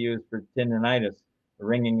be used for tendinitis,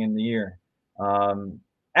 ringing in the ear.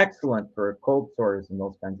 Excellent for cold sores and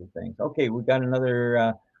those kinds of things. Okay, we've got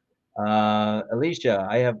another Alicia,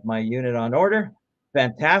 I have my unit on order.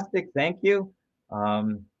 Fantastic, thank you.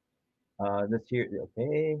 This here,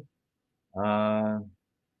 okay.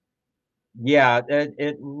 Yeah,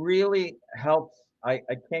 it really helps. I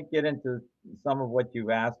can't get into some of what you've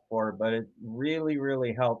asked for, but it really,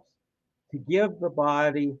 really helps to give the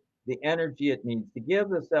body the energy it needs, to give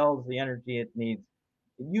the cells the energy it needs.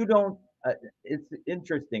 You don't, it's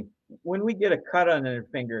interesting. When we get a cut on our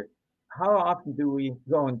finger, how often do we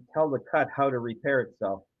go and tell the cut how to repair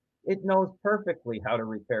itself? It knows perfectly how to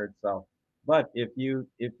repair itself. But if you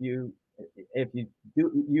do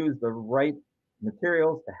use the right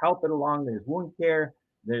materials to help it along, there's wound care,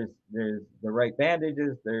 there's the right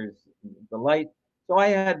bandages, there's the light. So I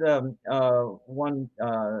had one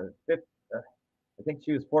I think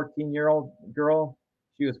she was 14-year-old girl.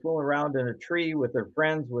 She was fooling around in a tree with her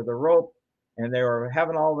friends with a rope, and they were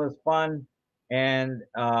having all this fun. And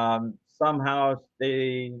somehow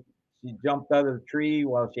she jumped out of the tree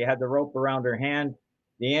while she had the rope around her hand.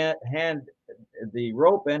 The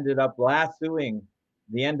rope ended up lassoing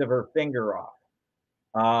the end of her finger off.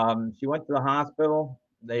 She went to the hospital.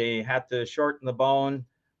 They had to shorten the bone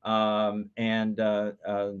and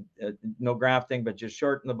no grafting, but just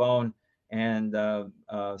shorten the bone and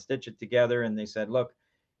stitch it together. And they said, look,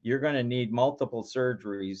 you're going to need multiple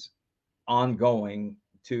surgeries ongoing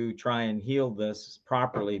to try and heal this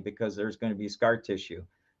properly because there's going to be scar tissue.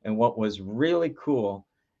 And what was really cool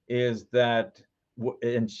is that,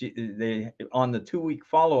 and they on the 2-week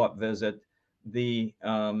follow-up visit, the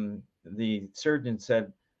surgeon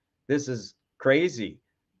said, "This is crazy.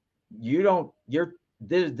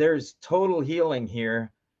 There's total healing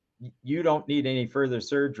here. You don't need any further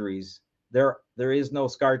surgeries. There is no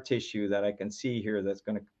scar tissue that I can see here that's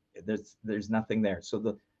going to, there's nothing there." So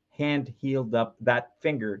the hand healed up, that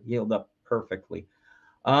finger healed up perfectly.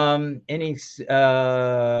 Okay,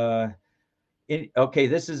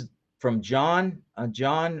 this is from John.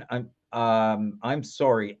 John, I'm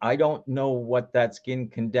sorry, I don't know what that skin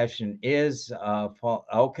condition is.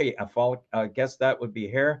 Okay, I guess that would be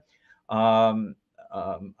hair.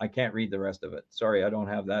 I can't read the rest of it. Sorry, I don't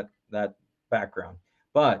have that background.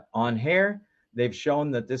 But on hair, they've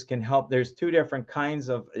shown that this can help. There's two different kinds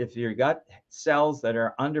of, if you've got cells that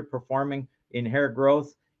are underperforming in hair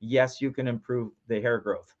growth, yes, you can improve the hair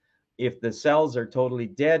growth. If the cells are totally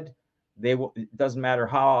dead, it doesn't matter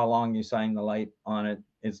how long you shine the light on it,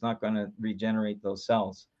 it's not going to regenerate those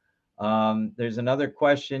cells. There's another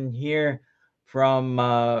question here from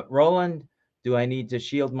Roland. Do I need to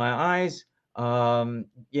shield my eyes?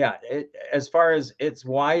 Yeah, as far as it's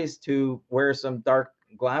wise to wear some darker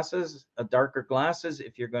glasses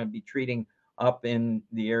if you're going to be treating up in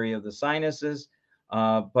the area of the sinuses.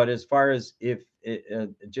 But as far as if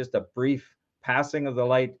just a brief passing of the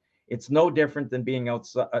light, it's no different than being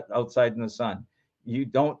outside in the sun. You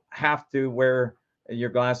don't have to wear your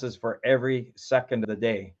glasses for every second of the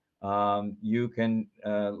day. You can,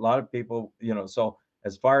 a lot of people, so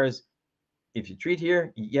as far as if you treat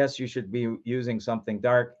here, yes, you should be using something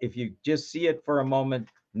dark. If you just see it for a moment,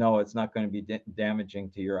 no, it's not going to be damaging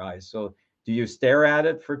to your eyes. So do you stare at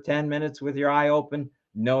it for 10 minutes with your eye open?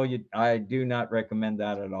 No, I do not recommend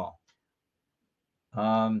that at all.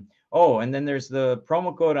 Oh, and then there's the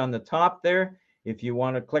promo code on the top there. If you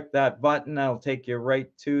want to click that button, that'll take you right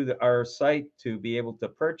to our site to be able to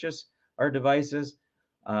purchase our devices.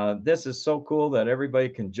 This is so cool that everybody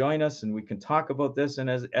can join us and we can talk about this. And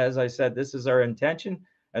as I said, this is our intention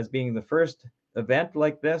as being the first event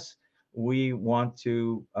like this. We want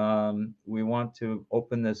to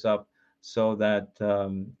open this up so that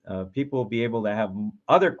people will be able to have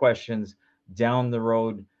other questions down the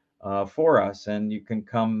road for us, and you can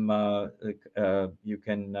come.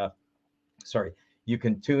 You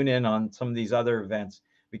can tune in on some of these other events,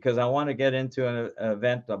 because I want to get into an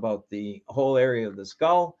event about the whole area of the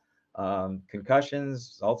skull,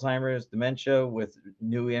 concussions, Alzheimer's, dementia with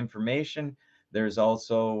new information. There's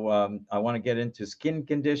also, I want to get into skin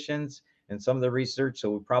conditions and some of the research.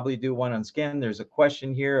 So we'll probably do one on skin. There's a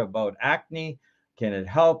question here about acne. Can it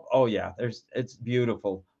help? Oh yeah, it's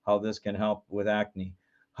beautiful how this can help with acne.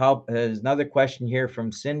 There's another question here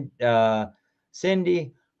from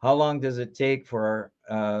Cindy. How long does it take for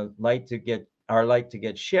our light to get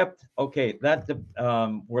shipped? Okay, that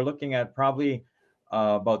we're looking at probably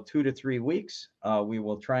about 2 to 3 weeks. We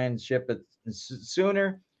will try and ship it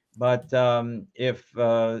sooner, but if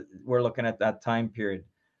we're looking at that time period.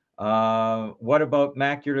 What about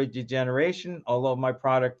macular degeneration? Although my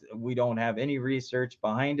product, we don't have any research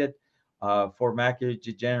behind it for macular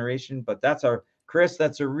degeneration, but Chris,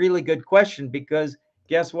 that's a really good question, because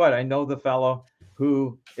guess what? I know the fellow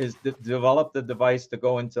who is developed the device to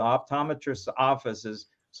go into optometrists' offices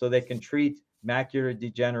so they can treat macular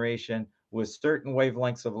degeneration with certain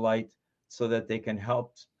wavelengths of light so that they can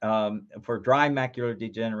help for dry macular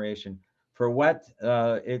degeneration. For wet,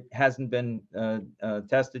 it hasn't been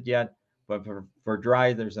tested yet, but for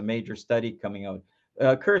dry, there's a major study coming out.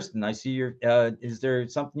 Kirsten, I see is there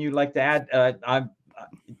something you'd like to add?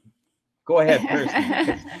 Go ahead,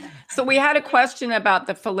 Kirsten. So we had a question about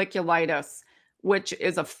the folliculitis, which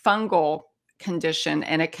is a fungal condition,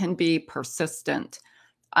 and it can be persistent.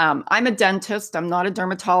 I'm a dentist. I'm not a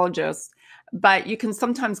dermatologist, but you can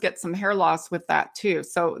sometimes get some hair loss with that too.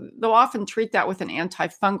 So they'll often treat that with an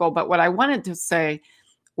antifungal. But what I wanted to say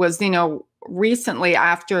was, recently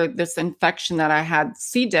after this infection that I had,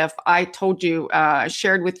 C. diff, I told you, I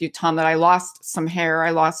shared with you, Tom, that I lost some hair.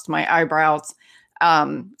 I lost my eyebrows.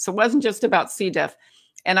 So it wasn't just about C. diff.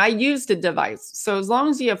 And I used a device. So as long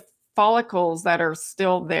as you have follicles that are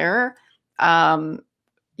still there,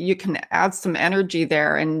 you can add some energy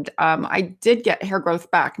there. And I did get hair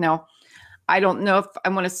growth back. Now, I don't know if I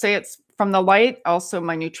want to say it's from the light. Also,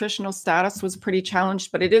 my nutritional status was pretty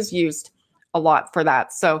challenged, but it is used a lot for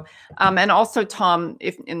that. So, and also, Tom,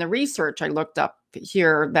 if in the research I looked up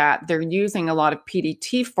here that they're using a lot of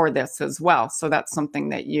PDT for this as well. So that's something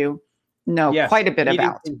that you know quite a bit PDT,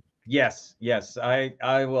 about. Yes.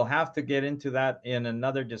 I will have to get into that in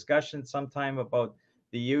another discussion sometime about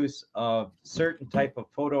the use of certain type of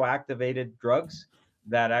photoactivated drugs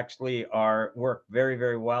that actually work very,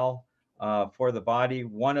 very well for the body.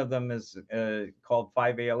 One of them is called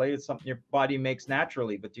 5-ALA. It's something your body makes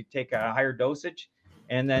naturally, but you take a higher dosage,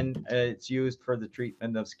 and then it's used for the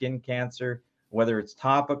treatment of skin cancer, whether it's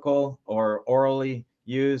topical or orally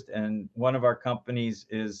used. And one of our companies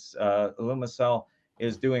is Lumicell,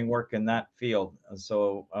 is doing work in that field.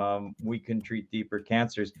 So we can treat deeper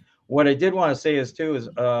cancers. What I did want to say is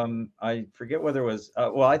I forget whether it was,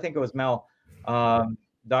 I think it was Mel,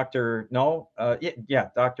 Dr.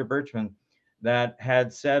 Birchman, that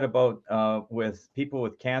had said about with people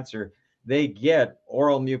with cancer, they get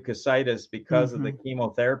oral mucositis because of the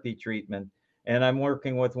chemotherapy treatment. And I'm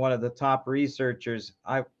working with one of the top researchers.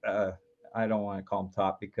 I don't want to call him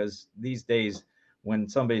top, because these days when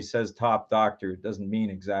somebody says top doctor, it doesn't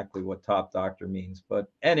mean exactly what top doctor means.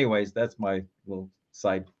 But anyways, that's my little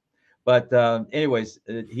side. But anyways,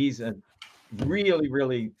 he's a really,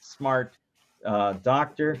 really smart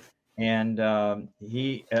doctor, and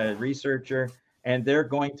he a researcher, and they're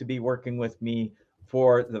going to be working with me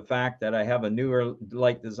for the fact that I have a newer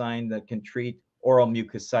light design that can treat oral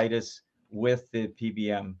mucositis with the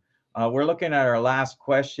PBM. We're looking at our last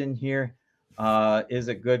question here. Is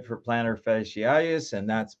it good for plantar fasciitis? And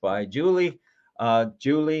that's by Julie.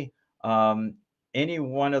 Julie, any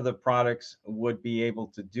one of the products would be able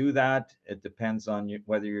to do that. It depends on you,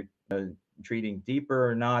 whether you're treating deeper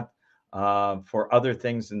or not. For other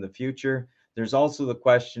things in the future, there's also the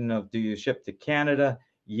question of, do you ship to Canada?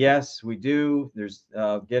 Yes, we do. There's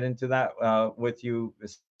get into that with you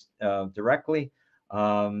directly.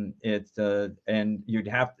 And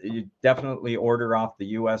you'd definitely order off the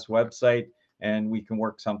US website, and we can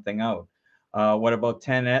work something out. What about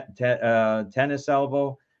tennis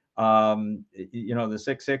elbow? You know, the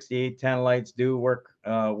 660, 810 lights do work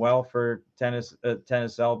well for tennis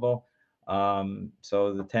elbow.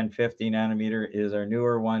 So the 1050 nanometer is our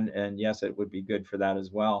newer one, and yes, it would be good for that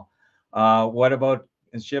as well. What about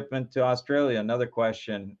shipment to Australia? Another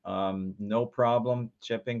question. No problem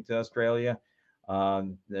shipping to Australia.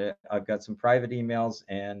 I've got some private emails,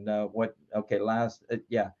 and okay.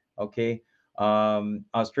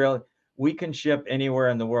 Australia, we can ship anywhere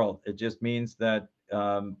in the world. It just means that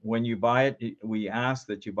when you buy it, we ask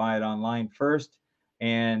that you buy it online first,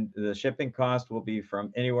 and the shipping cost will be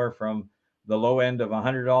from anywhere from the low end of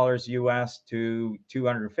 $100 US to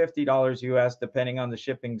 $250 US, depending on the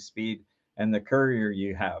shipping speed and the courier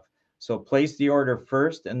you have. So place the order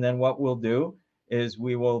first, and then what we'll do is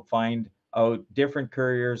we will find out different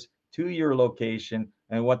couriers to your location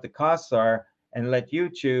and what the costs are, and let you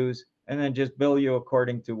choose, and then just bill you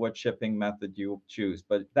according to what shipping method you choose.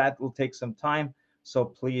 But that will take some time, so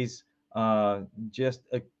please just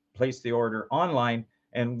place the order online,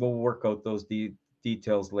 and we'll work out those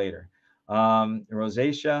details later.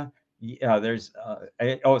 Rosacea, there's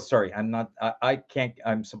sorry, I can't,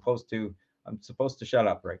 I'm supposed to shut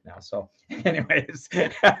up right now. So anyways,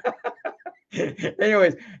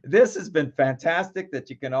 this has been fantastic that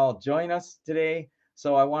you can all join us today.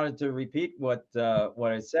 So I wanted to repeat what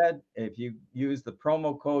I said. If you use the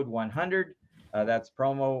promo code 100, that's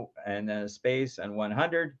promo and then a space and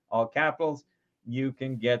 100, all capitals, you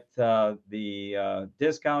can get the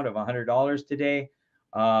discount of $100 today.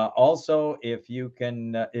 Also, if you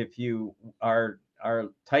are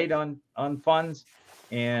tight on funds,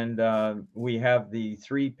 and we have the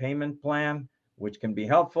 3 payment plan, which can be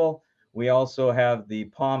helpful. We also have the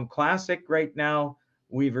Palm Classic right now.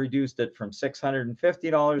 We've reduced it from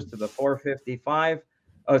 $650 to the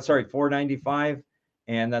 $495,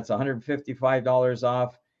 and that's $155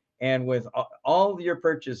 off. And with all your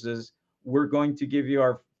purchases, we're going to give you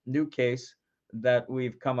our new case that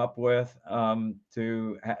we've come up with,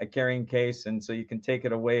 to a carrying case, and so you can take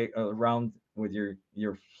it away around with your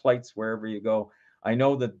flights wherever you go. I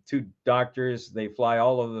know the 2 doctors, they fly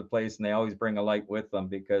all over the place, and they always bring a light with them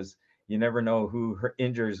because you never know who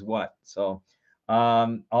injures what. So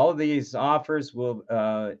all of these offers will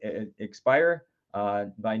expire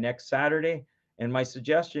by next Saturday. And my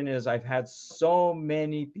suggestion is, I've had so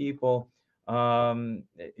many people, so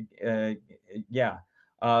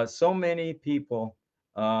many people,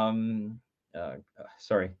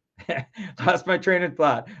 sorry, lost my train of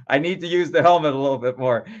thought. I need to use the helmet a little bit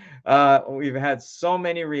more. We've had so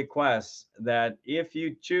many requests that if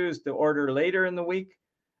you choose to order later in the week,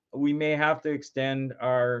 we may have to extend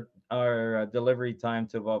our delivery time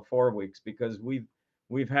to about 4 weeks, because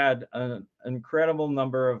we've had an incredible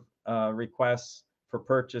number of requests for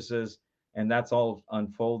purchases, and that's all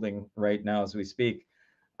unfolding right now as we speak.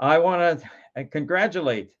 I want to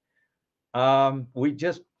congratulate. We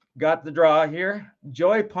just got the draw here.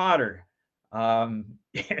 Joy Potter.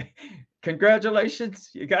 Congratulations,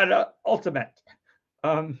 you got an ultimate.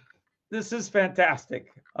 This is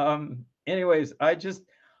fantastic. Anyways,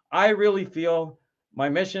 I really feel my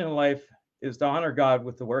mission in life is to honor God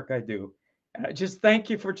with the work I do. And I just thank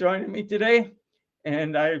you for joining me today.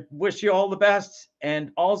 And I wish you all the best.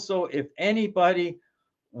 And also, if anybody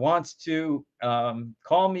wants to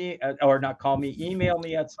call me, or not call me, email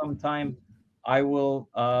me at some time, I will,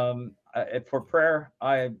 for prayer,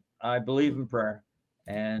 I believe in prayer,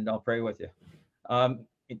 and I'll pray with you.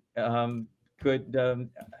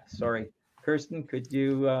 Sorry, Kirsten, could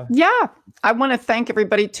you? Yeah, I want to thank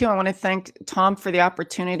everybody too. I want to thank Tom for the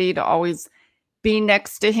opportunity to always be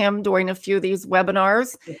next to him during a few of these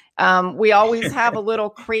webinars. We always have a little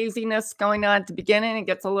craziness going on at the beginning. It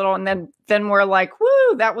gets a little, and then we're like,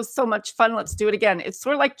 woo, that was so much fun. Let's do it again. It's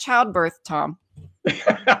sort of like childbirth, Tom.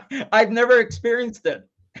 I've never experienced it.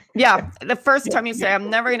 Yeah, the first time you say, I'm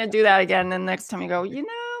never going to do that again. And the next time you go,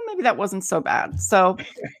 maybe that wasn't so bad. So,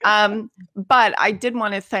 but I did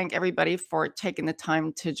want to thank everybody for taking the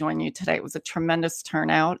time to join you today. It was a tremendous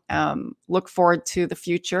turnout. Look forward to the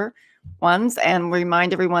future. ones. And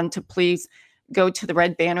remind everyone to please go to the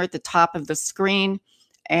red banner at the top of the screen,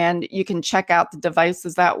 and you can check out the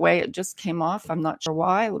devices that way. It just came off. I'm not sure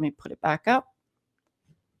why. Let me put it back up.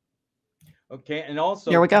 Okay, and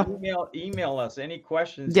also Here we go. email us any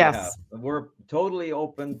questions Yes. you have. We're totally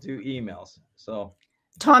open to emails. So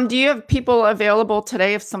Tom, do you have people available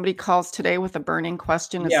today if somebody calls today with a burning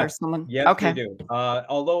question? Is there someone? yes, Okay. we do.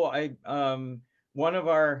 Although one of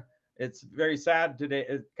our, it's very sad today.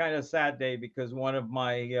 It's kind of a sad day because one of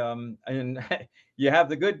my and you have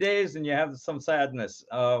the good days and you have some sadness.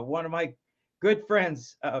 One of my good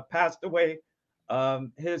friends passed away.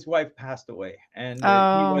 His wife passed away, and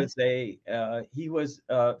he was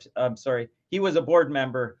a board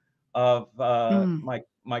member of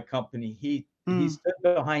my company. He stood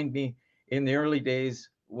behind me in the early days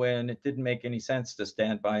when it didn't make any sense to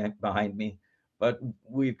stand behind me. But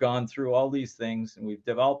we've gone through all these things and we've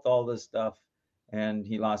developed all this stuff, and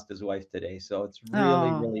he lost his wife today. So it's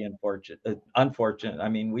really, really unfortunate. I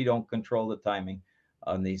mean, we don't control the timing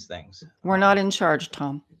on these things. We're not in charge,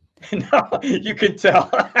 Tom. No, you can tell.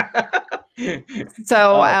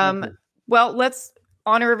 So, well, let's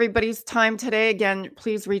honor everybody's time today. Again,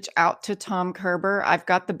 please reach out to Tom Kerber. I've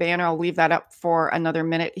got the banner. I'll leave that up for another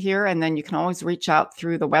minute here, and then you can always reach out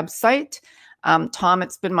through the website. Tom,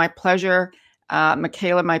 it's been my pleasure.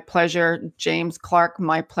 Michaela, my pleasure. James Clark,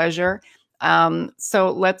 my pleasure.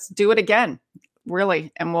 So let's do it again,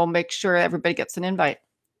 really, and we'll make sure everybody gets an invite.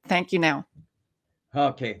 Thank you now.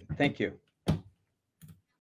 Okay, thank you.